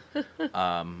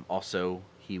 Also,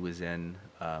 he was in,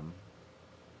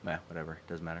 whatever,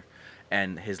 doesn't matter.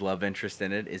 And his love interest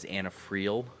in it is Anna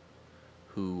Friel,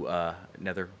 who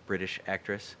another British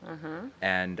actress.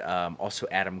 And also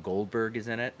Adam Goldberg is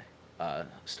in it,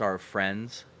 star of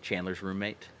Friends, Chandler's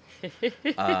roommate.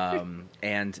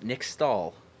 And Nick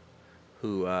Stahl,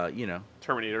 who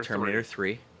Terminator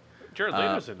 3. Jared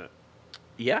Leto's in it.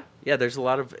 Yeah, there's a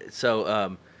lot of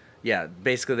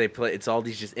basically they play. It's all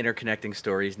these just interconnecting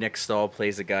stories. Nick Stahl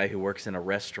plays a guy who works in a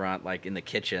restaurant, like in the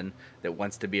kitchen, that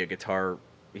wants to be a guitar.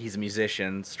 He's a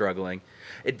musician struggling.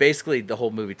 It basically the whole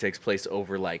movie takes place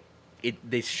over like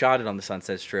They shot it on the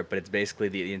Sunset Strip, but it's basically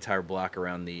the entire block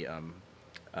around the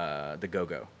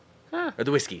Go-Go. Huh. Or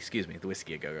the whiskey, excuse me, the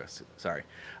whiskey at Go-Go. Sorry,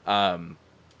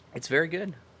 it's very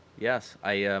good. Yes,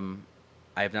 I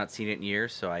have not seen it in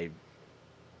years, so I.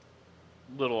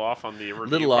 Little off on the review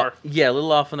Little part. off, yeah, a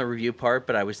little off on the review part,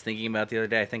 but I was thinking about it the other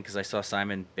day. I think because I saw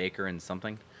Simon Baker in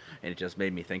something, and it just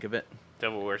made me think of it.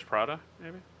 Devil Wears Prada,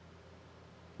 maybe.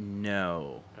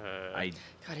 No,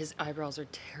 God, his eyebrows are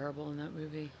terrible in that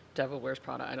movie. Devil Wears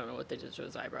Prada. I don't know what they did to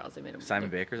his eyebrows. They made him Simon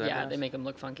Baker's Yeah, eyebrows? they make him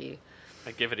look funky.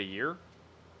 I give it a year.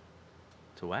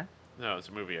 To what? No, it's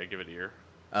a movie. I give it a year.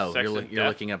 Oh, Sex you're and you're Death?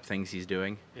 looking up things he's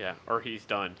doing. Yeah, or he's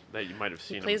done that you might have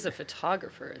He seen. plays him. a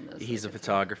photographer in this. He's a like,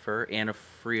 photographer. Anna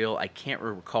Friel, I can't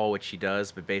recall what she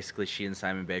does, but basically she and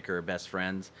Simon Baker are best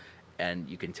friends, and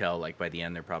you can tell like by the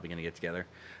end they're probably going to get together.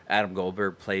 Adam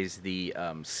Goldberg plays the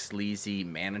sleazy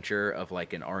manager of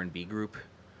like an R&B group.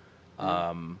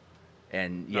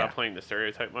 And yeah, Not playing the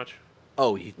stereotype much.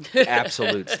 oh,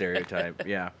 absolute stereotype.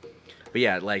 Yeah, but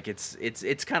yeah, like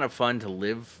it's kind of fun to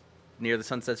live near the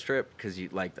Sunset Strip because you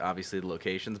like obviously the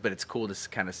locations, but it's cool to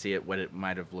kind of see it what it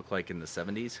might have looked like in the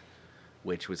 70s,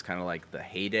 which was kind of like the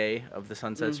heyday of the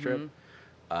Sunset Strip.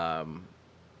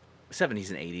 70s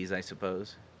and 80s, I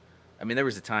suppose. I mean, there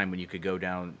was a time when you could go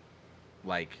down,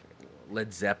 like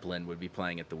Led Zeppelin would be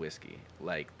playing at the Whiskey.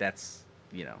 Like that's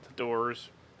Doors.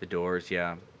 the Doors.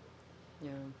 Yeah,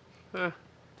 Yeah. Eh,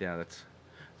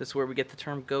 that's where we get the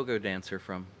term go-go dancer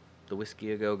from. The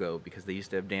Whiskey a Go-Go, because they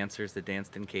used to have dancers that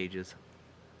danced in cages.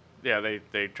 yeah,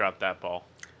 they dropped that ball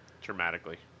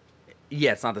dramatically.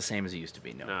 Yeah, it's not the same as it used to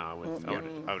be. No.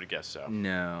 No, I would guess so.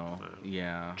 No.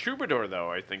 Yeah. Troubadour,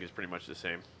 though, I think is pretty much the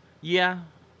same. Yeah.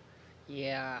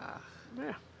 Yeah.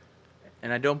 Yeah.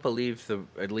 And I don't believe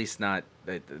at least not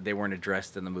that they weren't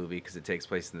addressed in the movie because it takes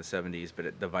place in the 70s.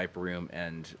 But the Viper Room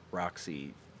and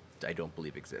Roxy, I don't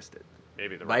believe existed.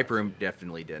 Maybe the Viper Roxy. Room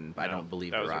definitely didn't. But I No, don't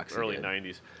believe that the was Roxy early did.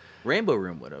 90s. Rainbow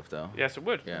Room would have though. Yes, it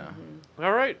would. Yeah.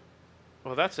 All right.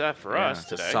 Well, that's that for Yeah, us it's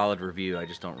today. a solid review. I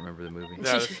just don't remember the movie.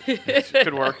 That's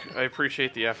good work. I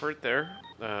appreciate the effort there.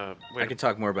 I could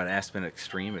talk more about Aspen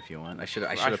Extreme if you want. I should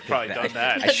have I've probably picked done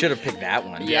that. I should have picked that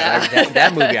one. Yeah.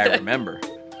 That movie I remember.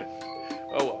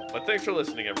 Oh well. But thanks for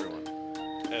listening, everyone.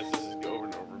 As this is Over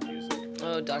and Over Music.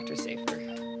 Oh, Dr. Safer.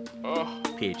 Oh,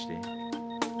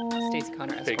 PhD. Stacey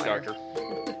Connor fake Esquire.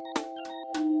 doctor.